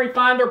memory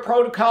finder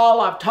protocol.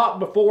 I've talked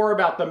before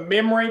about the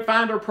memory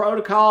finder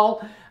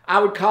protocol. I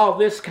would call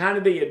this kind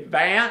of the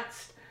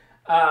advanced.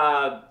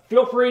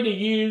 Feel free to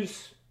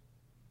use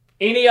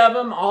any of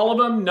them, all of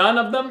them, none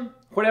of them,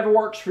 whatever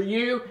works for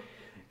you.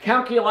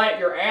 Calculate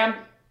your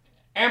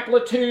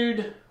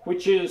amplitude,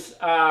 which is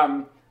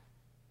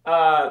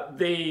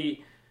the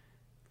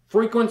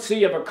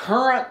frequency of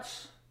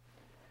occurrence,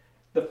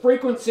 the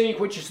frequency,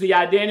 which is the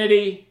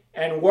identity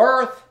and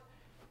worth,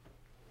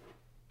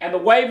 and the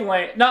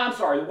wavelength,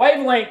 the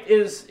wavelength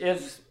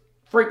is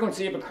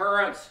frequency of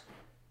occurrence,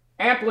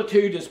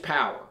 amplitude is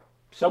power.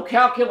 So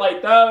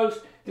calculate those.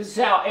 This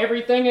is how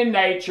everything in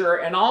nature,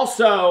 and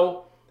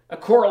also a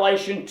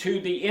correlation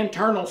to the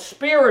internal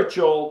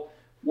spiritual,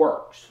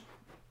 works,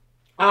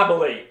 I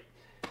believe.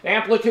 The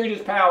amplitude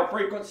is power,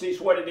 frequency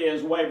is what it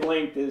is,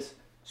 wavelength is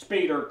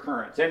speed or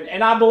currents.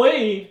 And I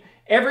believe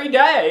every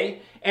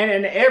day and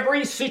in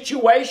every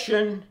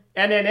situation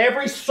and in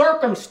every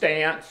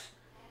circumstance,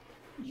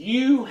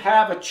 you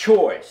have a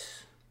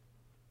choice.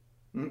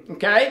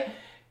 Okay?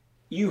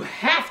 You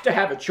have to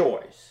have a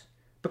choice,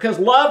 because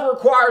love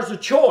requires a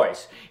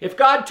choice. If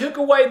God took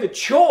away the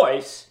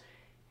choice,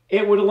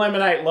 it would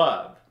eliminate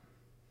love.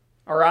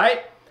 All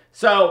right?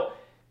 So,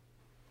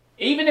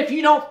 even if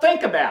you don't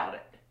think about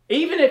it,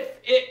 even if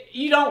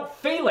you don't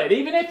feel it,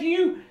 even if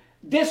you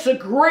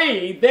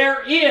disagree,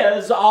 there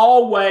is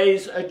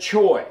always a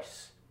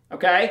choice.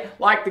 Okay?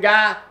 Like the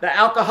guy, the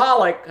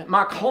alcoholic,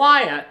 my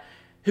client,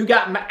 who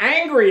got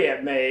angry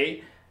at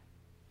me.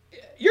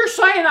 You're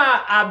saying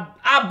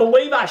I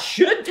believe I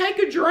should take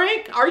a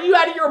drink? Are you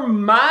out of your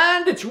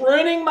mind? It's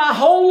ruining my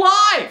whole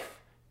life.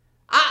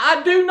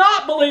 I do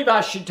not believe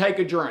I should take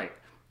a drink.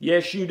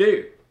 Yes, you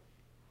do.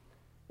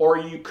 Or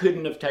you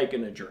couldn't have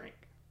taken a drink.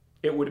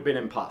 It would have been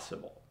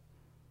impossible.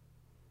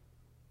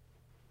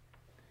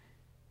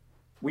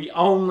 We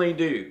only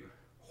do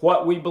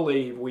what we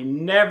believe. We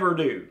never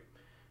do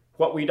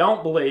what we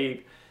don't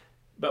believe,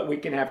 but we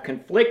can have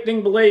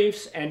conflicting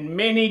beliefs and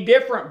many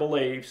different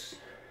beliefs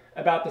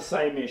about the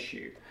same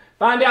issue.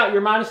 Find out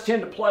your -10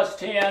 to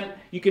 +10.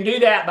 You can do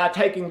that by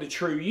taking the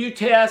True You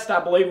test. I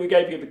believe we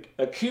gave you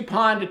a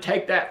coupon to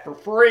take that for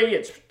free.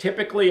 It's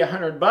typically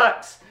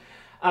 $100.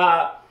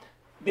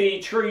 The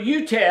True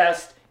You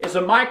test is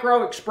a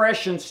micro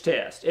expressions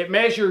test. It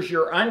measures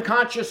your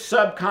unconscious,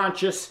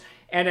 subconscious,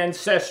 and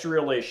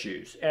ancestral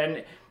issues.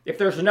 And If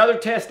there's another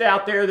test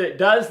out there that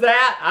does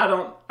that,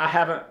 I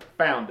haven't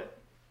found it.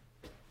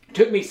 It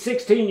took me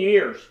 16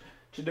 years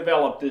to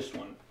develop this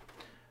one.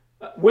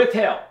 With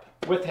help.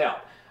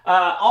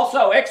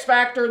 Also, X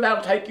Factor,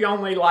 that'll take you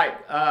only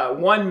like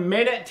 1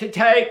 minute to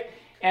take,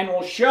 and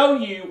will show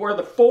you where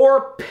the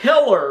 4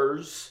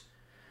 pillars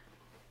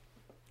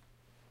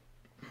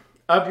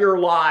of your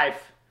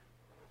life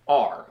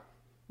are.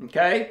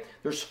 Okay?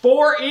 There's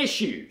 4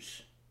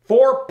 issues,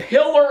 4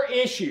 pillar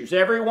issues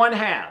everyone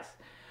has.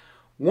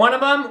 One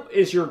of them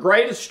is your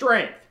greatest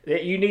strength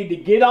that you need to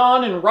get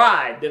on and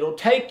ride that'll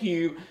take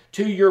you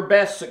to your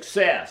best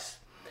success.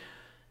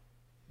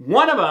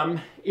 One of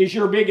them is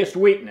your biggest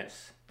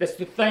weakness. That's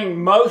the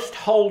thing most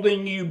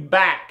holding you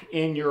back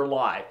in your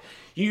life.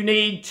 You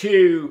need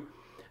to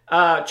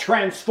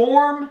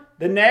transform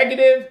the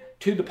negative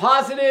to the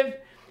positive,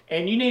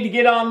 and you need to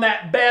get on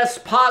that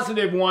best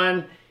positive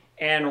one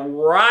and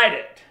ride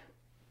it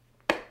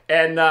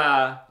and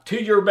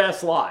to your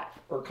best life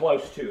or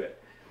close to it.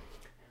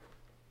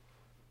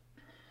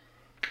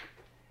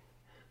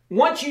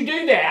 Once you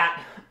do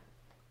that,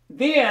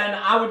 then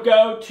I would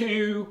go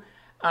to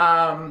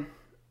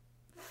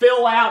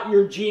fill out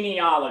your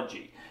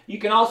genealogy. You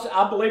can also,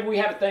 I believe we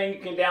have a thing you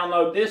can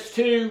download this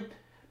to,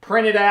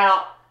 print it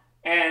out,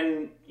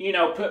 and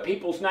put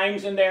people's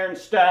names in there and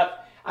stuff.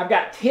 I've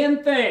got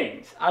 10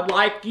 things I'd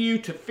like you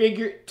to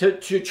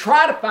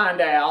try to find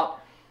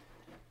out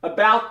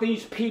about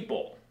these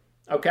people,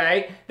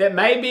 okay? That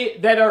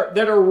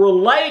are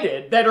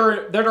related, that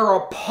are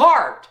a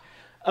part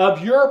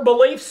of your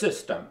belief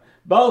system,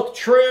 both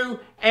true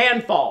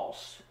and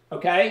false,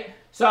 okay?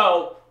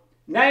 So,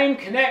 name,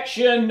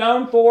 connection,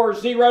 known for,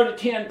 0 to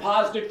 10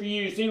 positive for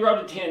you,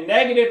 0 to 10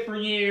 negative for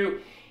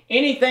you.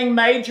 Anything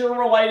major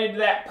related to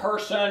that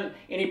person,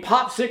 any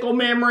popsicle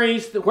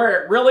memories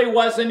where it really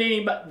wasn't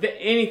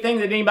anything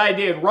that anybody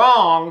did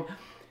wrong,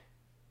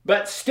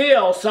 but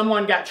still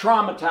someone got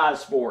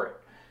traumatized for it.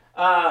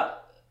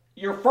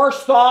 Your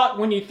first thought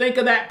when you think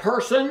of that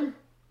person,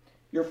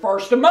 your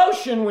first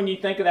emotion when you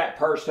think of that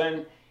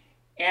person,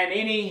 and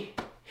any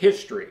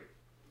history.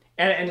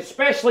 And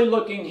especially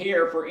looking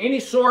here for any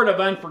sort of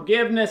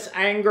unforgiveness,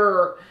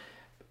 anger,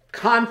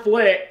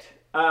 conflict,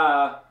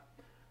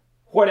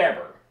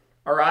 whatever.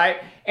 All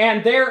right?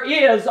 And there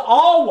is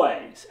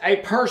always a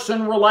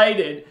person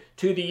related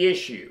to the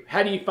issue.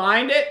 How do you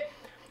find it?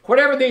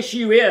 Whatever the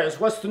issue is,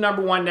 what's the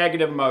number one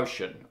negative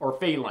emotion or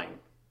feeling?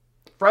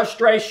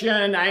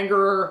 Frustration,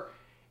 anger,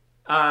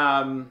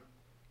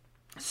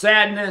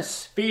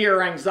 sadness,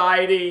 fear,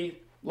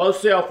 anxiety, low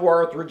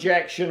self-worth,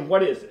 rejection.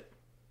 What is it?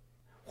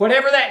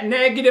 Whatever that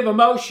negative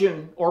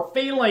emotion or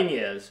feeling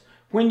is,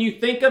 when you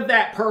think of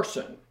that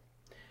person,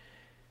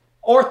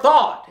 or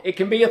thought, it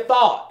can be a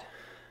thought.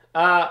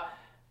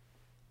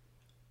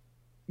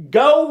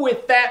 Go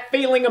with that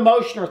feeling,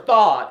 emotion, or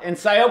thought and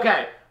say,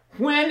 okay,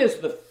 when is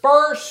the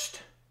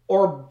first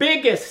or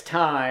biggest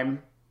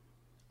time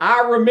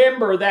I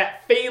remember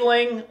that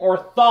feeling or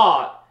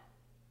thought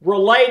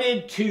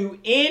related to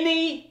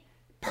any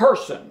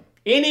person,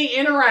 any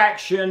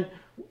interaction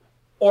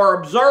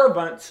or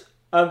observance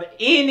of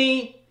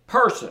any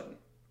person,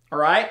 all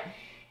right?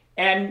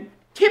 And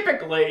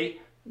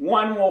typically,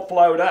 one will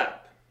float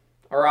up,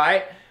 all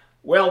right?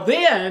 Well,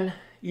 then,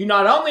 you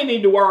not only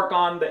need to work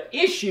on the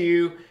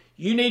issue,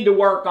 you need to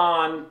work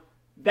on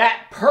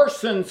that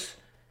person's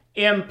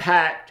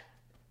impact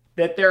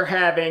that they're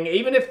having,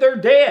 even if they're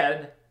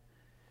dead,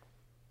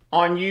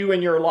 on you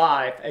and your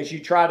life as you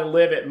try to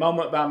live it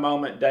moment by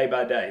moment, day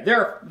by day.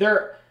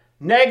 They're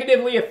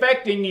negatively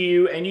affecting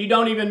you and you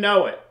don't even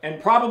know it,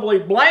 and probably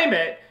blame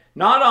it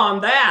not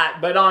on that,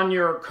 but on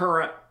your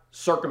current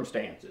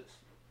circumstances.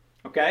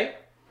 Okay?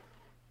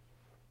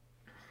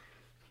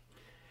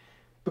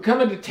 Become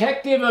a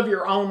detective of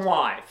your own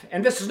life.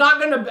 And this is not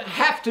going to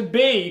have to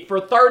be for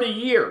 30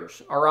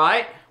 years, all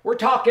right? We're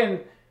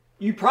talking,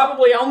 you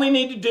probably only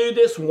need to do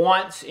this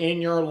once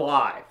in your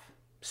life.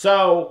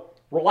 So,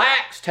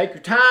 relax, take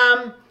your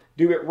time,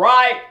 do it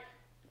right,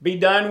 be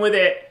done with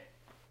it,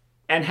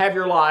 and have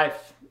your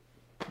life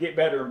get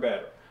better and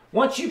better.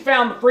 Once you've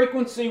found the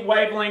frequency,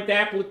 wavelength,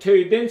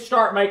 amplitude, then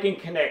start making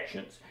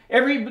connections.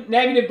 Every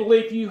negative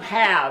belief you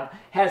have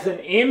has an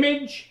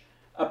image,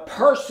 a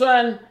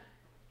person,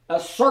 a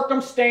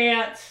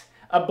circumstance,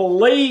 a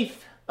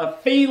belief, a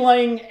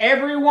feeling.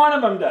 Every one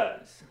of them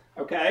does,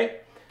 okay?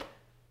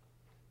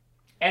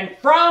 And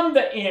from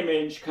the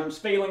image comes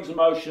feelings,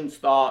 emotions,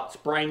 thoughts,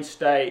 brain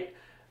state,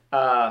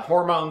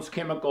 hormones,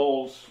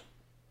 chemicals,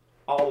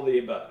 all of the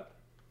above,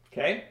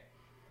 okay?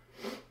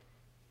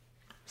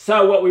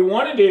 So what we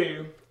want to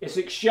do is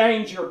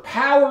exchange your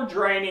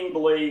power-draining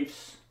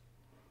beliefs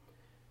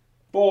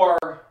for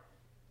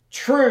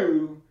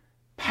true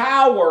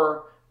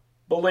power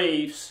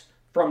beliefs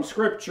from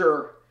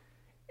Scripture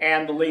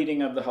and the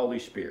leading of the Holy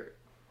Spirit.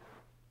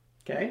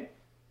 Okay?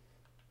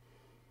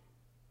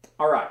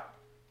 All right.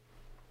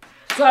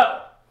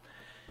 So,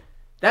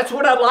 that's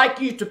what I'd like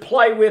you to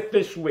play with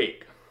this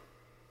week,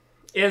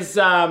 is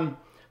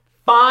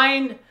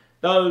find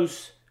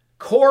those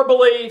core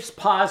beliefs,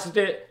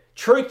 positive,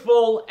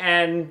 truthful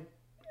and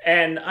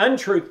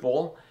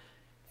untruthful.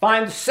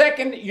 Find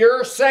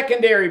your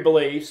secondary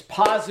beliefs,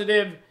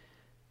 positive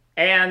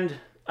and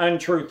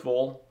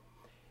untruthful,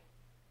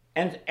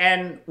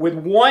 and with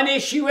one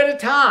issue at a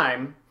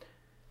time,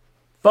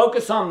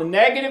 focus on the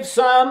negative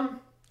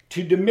sum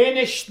to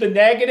diminish the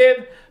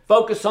negative,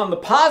 focus on the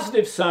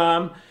positive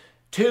sum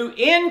to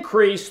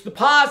increase the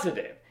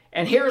positive.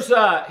 And here's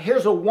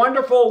a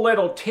wonderful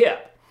little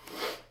tip.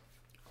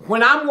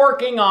 When I'm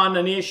working on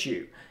an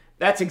issue,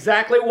 that's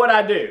exactly what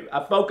I do.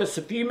 I focus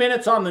a few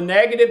minutes on the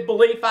negative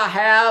belief I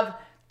have,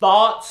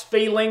 thoughts,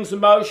 feelings,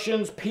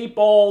 emotions,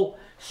 people,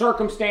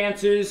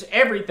 circumstances,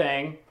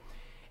 everything.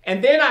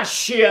 And then I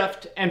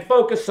shift and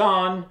focus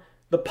on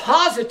the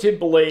positive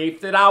belief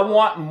that I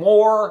want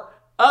more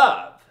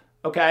of.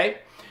 Okay?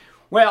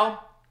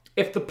 Well,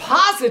 if the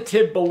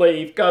positive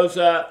belief goes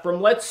up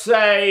from, let's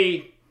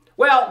say,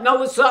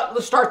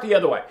 let's start the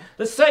other way.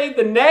 Let's say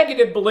the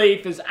negative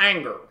belief is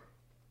anger.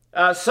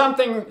 Some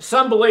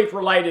belief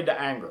related to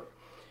anger.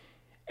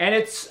 And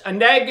it's a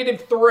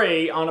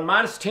 -3 on a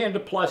 -10 to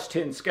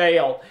 +10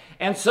 scale.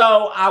 And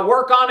so I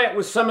work on it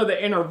with some of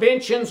the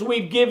interventions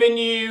we've given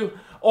you,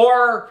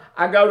 or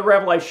I go to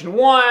Revelation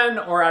 1,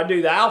 or I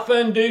do the alpha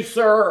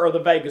inducer, or the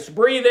vagus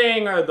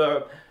breathing, or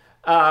the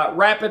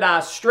rapid eye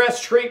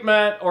stress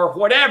treatment, or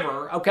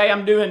whatever. Okay,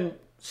 I'm doing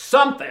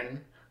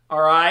something,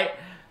 all right?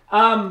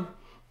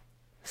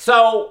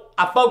 So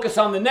I focus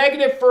on the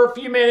negative for a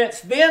few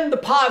minutes, then the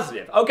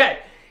positive. Okay,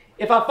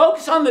 if I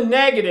focus on the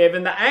negative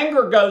and the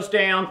anger goes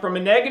down from a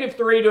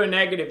 -3 to a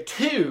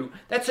 -2,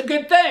 that's a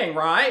good thing,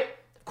 right?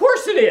 Of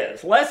course it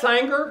is. Less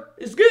anger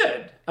is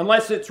good,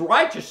 unless it's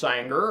righteous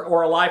anger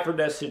or a life or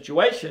death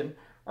situation,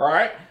 all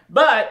right?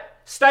 But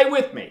stay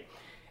with me.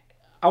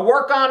 I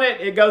work on it,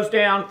 it goes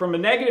down from a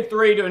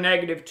 -3 to a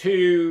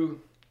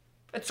 -2.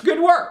 That's good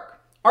work.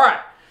 All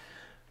right.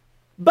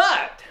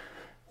 But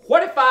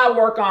what if I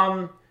work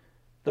on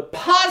the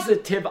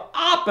positive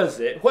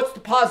opposite? What's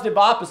the positive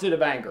opposite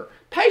of anger?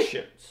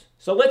 Patience.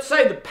 So let's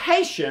say the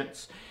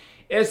patience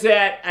is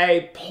at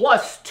a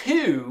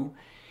 +2,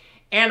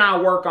 and I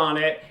work on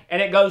it,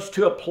 and it goes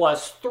to a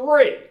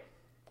 +3.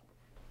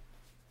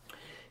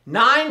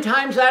 9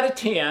 times out of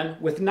 10,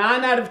 with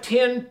 9 out of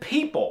 10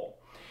 people,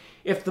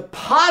 if the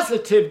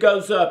positive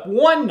goes up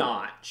 1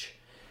 notch,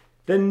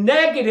 the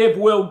negative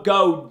will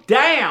go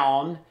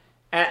down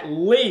at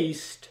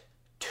least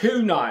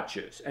 2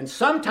 notches, and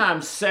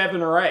sometimes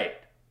 7 or 8.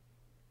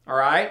 All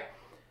right?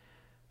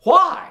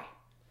 Why?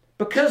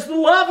 Because the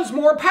love is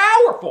more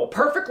powerful.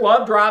 Perfect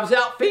love drives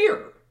out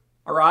fear.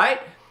 All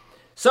right?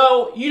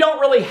 So you don't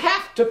really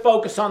have to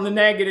focus on the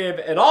negative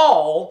at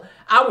all.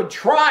 I would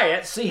try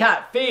it, see how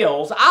it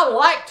feels. I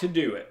like to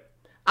do it.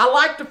 I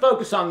like to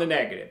focus on the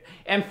negative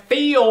and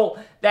feel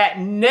that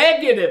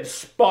negative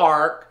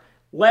spark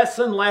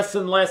lessen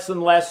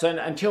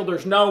until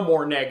there's no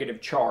more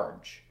negative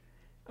charge.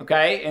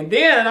 Okay? And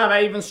then I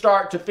may even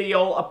start to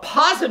feel a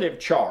positive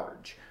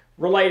charge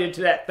related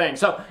to that thing.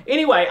 So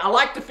anyway, I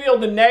like to feel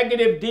the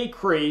negative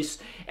decrease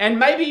and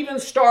maybe even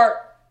start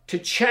to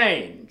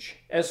change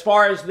as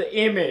far as the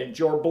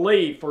image or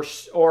belief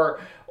or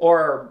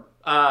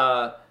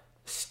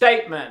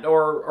statement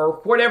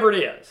or whatever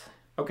it is.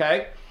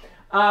 Okay?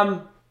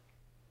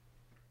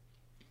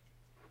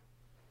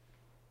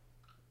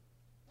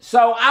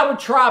 So I would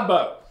try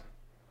both.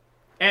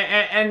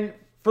 And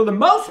for the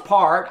most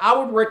part, I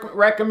would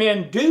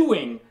recommend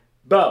doing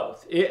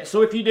both.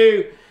 So if you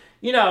do,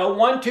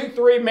 1, 2,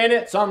 3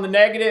 minutes on the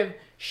negative,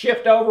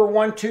 shift over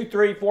 1, 2,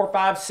 3, 4,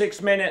 5,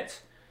 6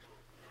 minutes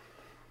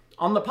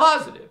on the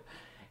positive.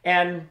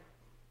 And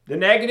the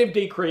negative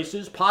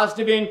decreases,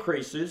 positive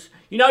increases.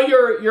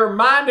 Your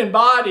mind and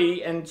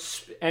body and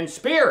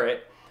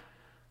spirit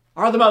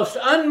are the most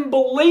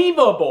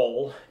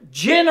unbelievable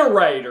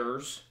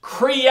generators,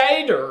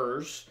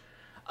 creators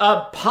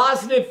of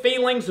positive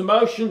feelings,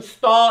 emotions,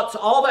 thoughts,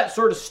 all that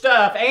sort of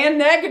stuff, and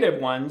negative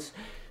ones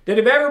that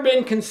have ever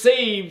been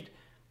conceived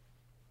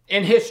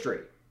in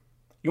history.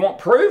 You want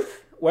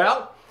proof?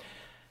 Well,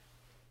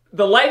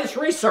 the latest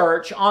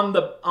research on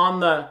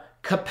the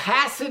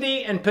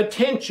capacity and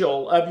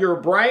potential of your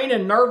brain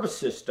and nervous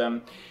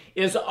system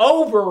is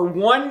over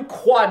 1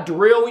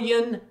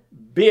 quadrillion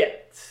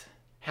bits.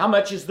 How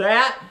much is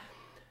that?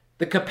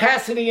 The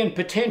capacity and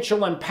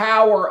potential and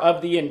power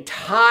of the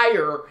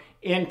entire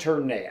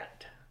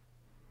internet.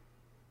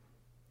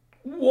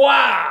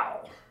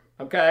 Wow.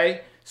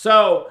 Okay?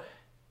 So,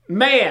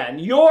 man,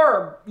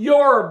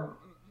 your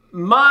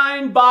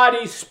mind,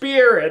 body,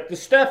 spirit, the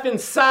stuff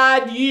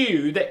inside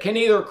you that can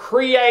either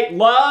create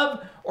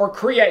love or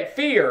create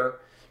fear,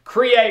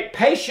 create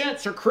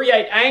patience or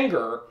create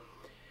anger,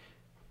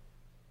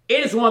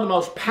 it is one of the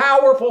most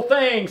powerful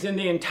things in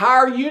the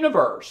entire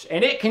universe.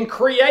 And it can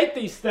create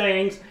these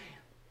things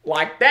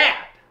like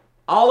that.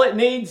 All it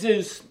needs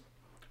is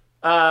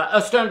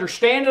us to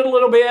understand it a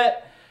little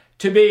bit,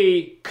 to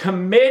be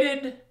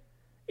committed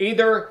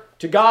either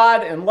to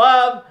God and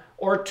love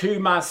or to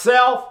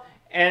myself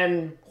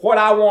and what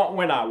I want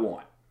when I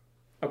want.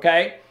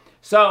 Okay?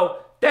 So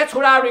that's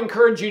what I would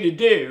encourage you to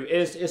do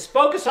is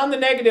focus on the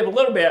negative a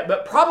little bit,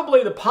 but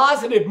probably the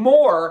positive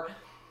more.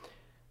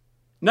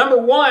 Number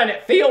one,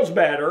 it feels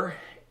better.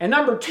 And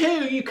number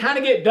two, you kind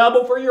of get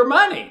double for your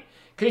money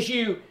because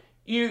you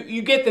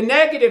get the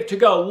negative to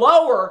go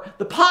lower.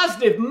 The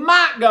positive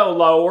might go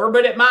lower,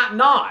 but it might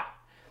not.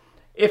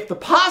 If the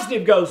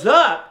positive goes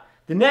up,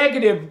 the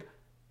negative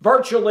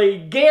you're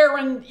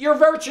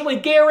virtually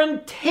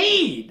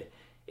guaranteed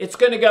it's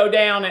going to go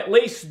down at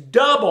least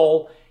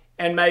double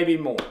and maybe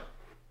more.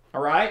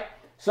 All right?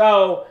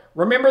 So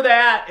remember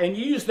that and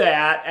use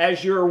that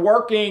as you're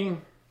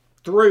working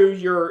through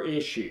your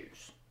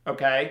issues.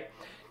 Okay?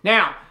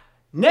 Now,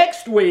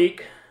 next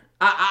week,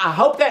 I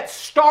hope that's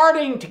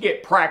starting to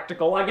get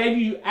practical. I gave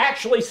you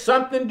actually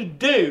something to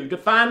do to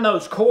find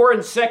those core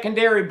and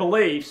secondary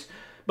beliefs,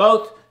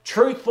 both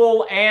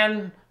truthful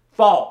and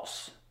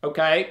false.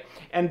 Okay?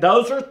 And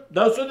those are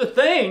the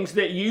things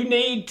that you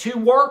need to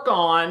work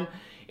on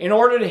in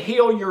order to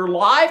heal your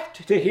life,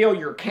 to heal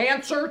your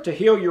cancer, to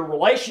heal your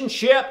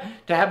relationship,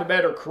 to have a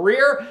better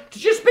career, to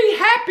just be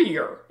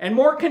happier and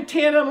more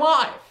content in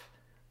life.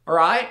 All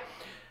right?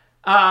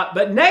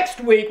 But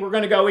next week, we're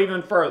going to go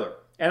even further.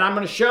 And I'm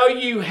going to show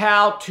you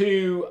how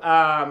to,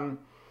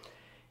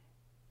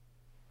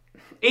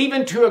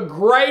 even to a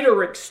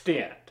greater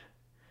extent,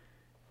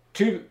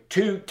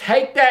 to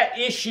take that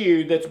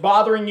issue that's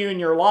bothering you in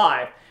your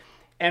life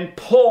and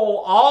pull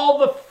all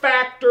the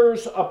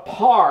factors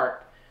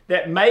apart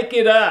that make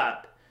it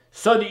up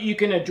so that you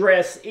can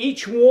address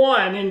each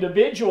one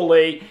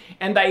individually,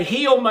 and they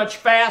heal much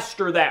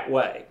faster that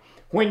way.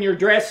 When you're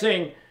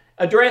addressing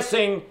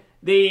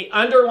the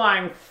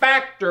underlying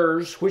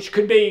factors, which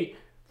could be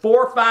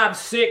 4, 5,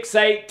 6,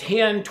 8,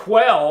 10,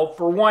 12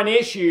 for one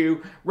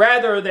issue,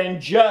 rather than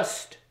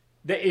just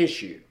the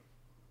issue.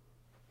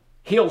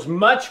 Heals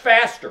much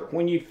faster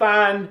when you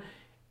find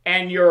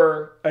and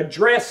you're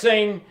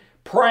addressing,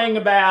 praying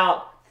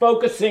about,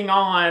 focusing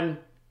on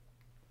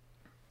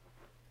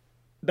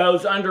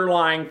those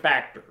underlying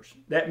factors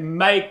that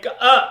make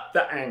up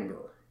the anger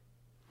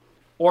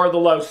or the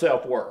low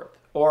self-worth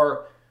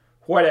or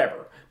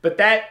whatever. But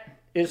that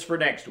is for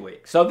next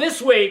week. So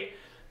this week,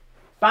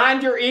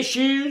 find your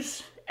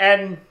issues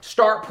and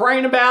start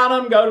praying about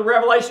them. Go to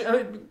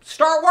Revelation,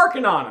 start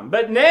working on them.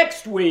 But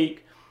next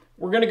week,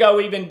 we're going to go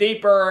even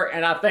deeper,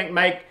 and I think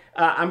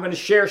I'm going to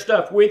share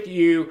stuff with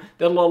you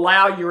that will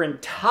allow your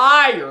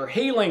entire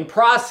healing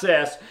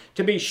process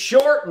to be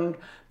shortened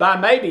by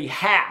maybe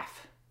half.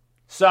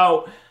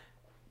 So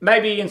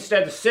maybe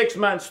instead of 6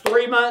 months,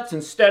 3 months,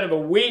 instead of a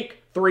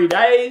week, 3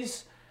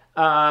 days.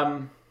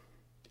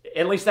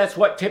 At least that's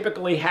what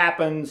typically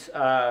happens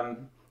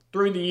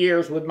through the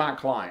years with my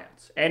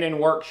clients and in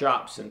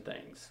workshops and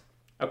things.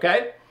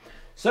 Okay?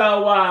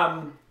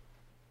 So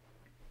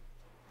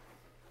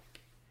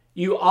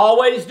you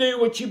always do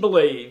what you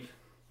believe.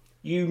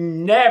 You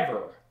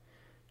never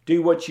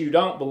do what you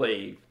don't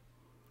believe.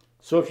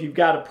 So if you've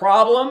got a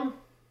problem,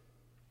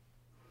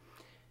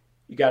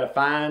 you got to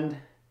find,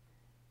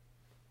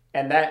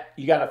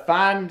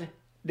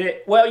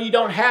 well, you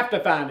don't have to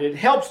find it. It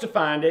helps to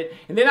find it.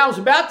 And then I was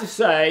about to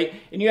say,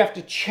 and you have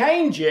to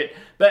change it,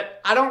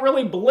 but I don't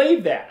really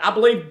believe that. I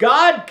believe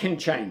God can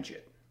change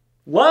it.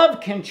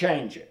 Love can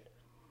change it.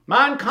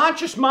 My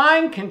unconscious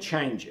mind can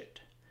change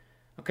it.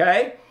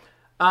 Okay?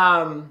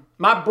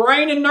 My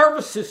brain and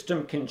nervous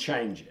system can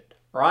change it.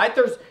 Right?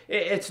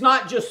 It's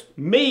not just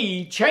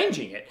me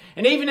changing it.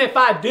 And even if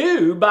I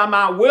do, by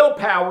my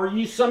willpower,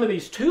 use some of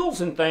these tools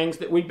and things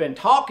that we've been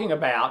talking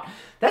about,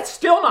 that's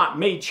still not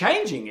me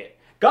changing it.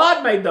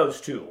 God made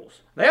those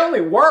tools. They only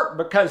work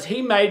because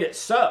He made it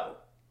so.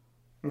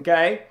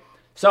 Okay?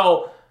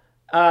 So,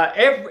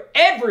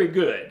 every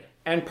good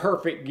and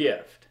perfect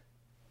gift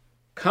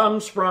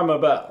comes from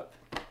above,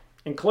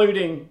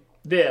 including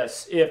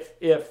this, if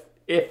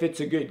it's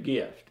a good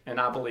gift, and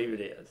I believe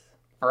it is.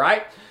 All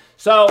right?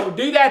 So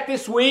do that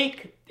this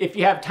week if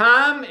you have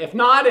time. If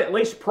not, at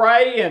least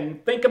pray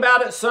and think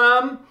about it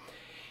some.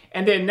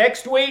 And then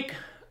next week,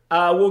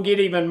 we'll get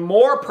even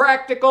more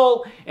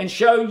practical and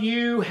show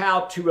you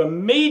how to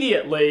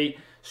immediately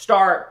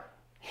start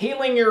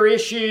healing your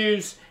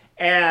issues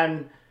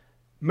and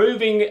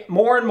moving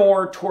more and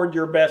more toward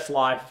your best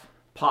life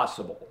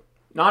possible.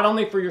 Not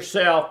only for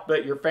yourself,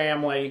 but your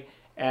family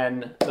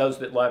and those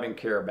that love and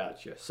care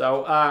about you.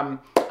 So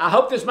I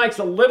hope this makes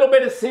a little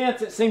bit of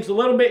sense. It seems a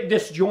little bit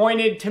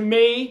disjointed to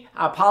me.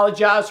 I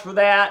apologize for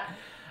that.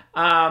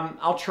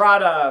 I'll try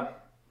to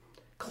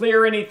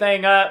clear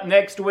anything up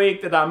next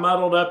week that I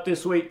muddled up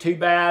this week too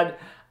bad.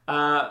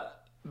 But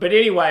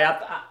anyway,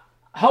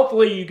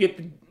 hopefully you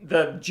get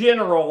the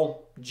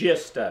general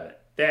gist of it.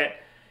 That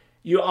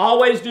you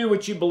always do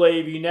what you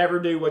believe. You never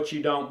do what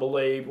you don't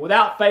believe.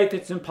 Without faith,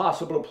 it's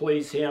impossible to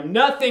please Him.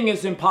 Nothing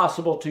is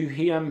impossible to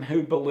him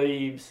who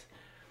believes.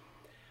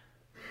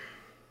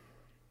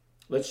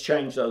 Let's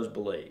change those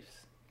beliefs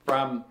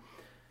from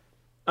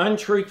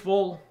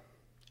untruthful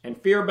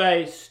and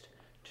fear-based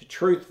to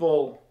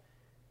truthful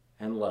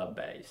and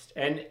love-based.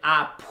 And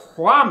I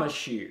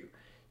promise you,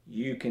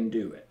 you can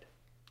do it.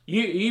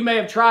 You may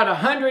have tried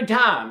 100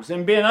 times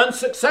and been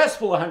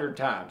unsuccessful 100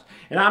 times.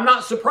 And I'm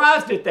not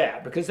surprised at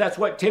that, because that's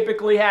what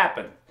typically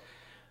happens.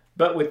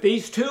 But with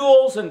these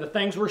tools and the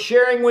things we're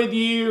sharing with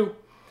you,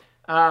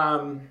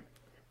 I've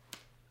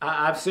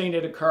seen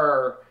it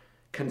occur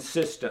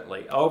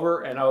consistently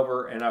over and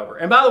over and over.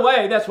 And by the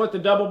way, that's what the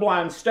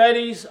double-blind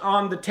studies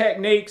on the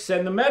techniques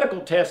and the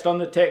medical test on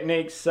the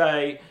techniques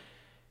say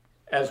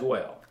as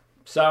well.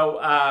 So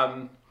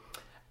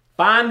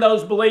find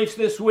those beliefs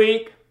this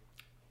week.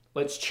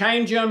 Let's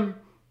change them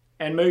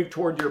and move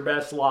toward your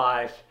best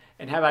life,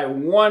 and have a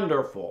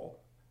wonderful,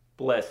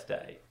 blessed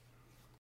day.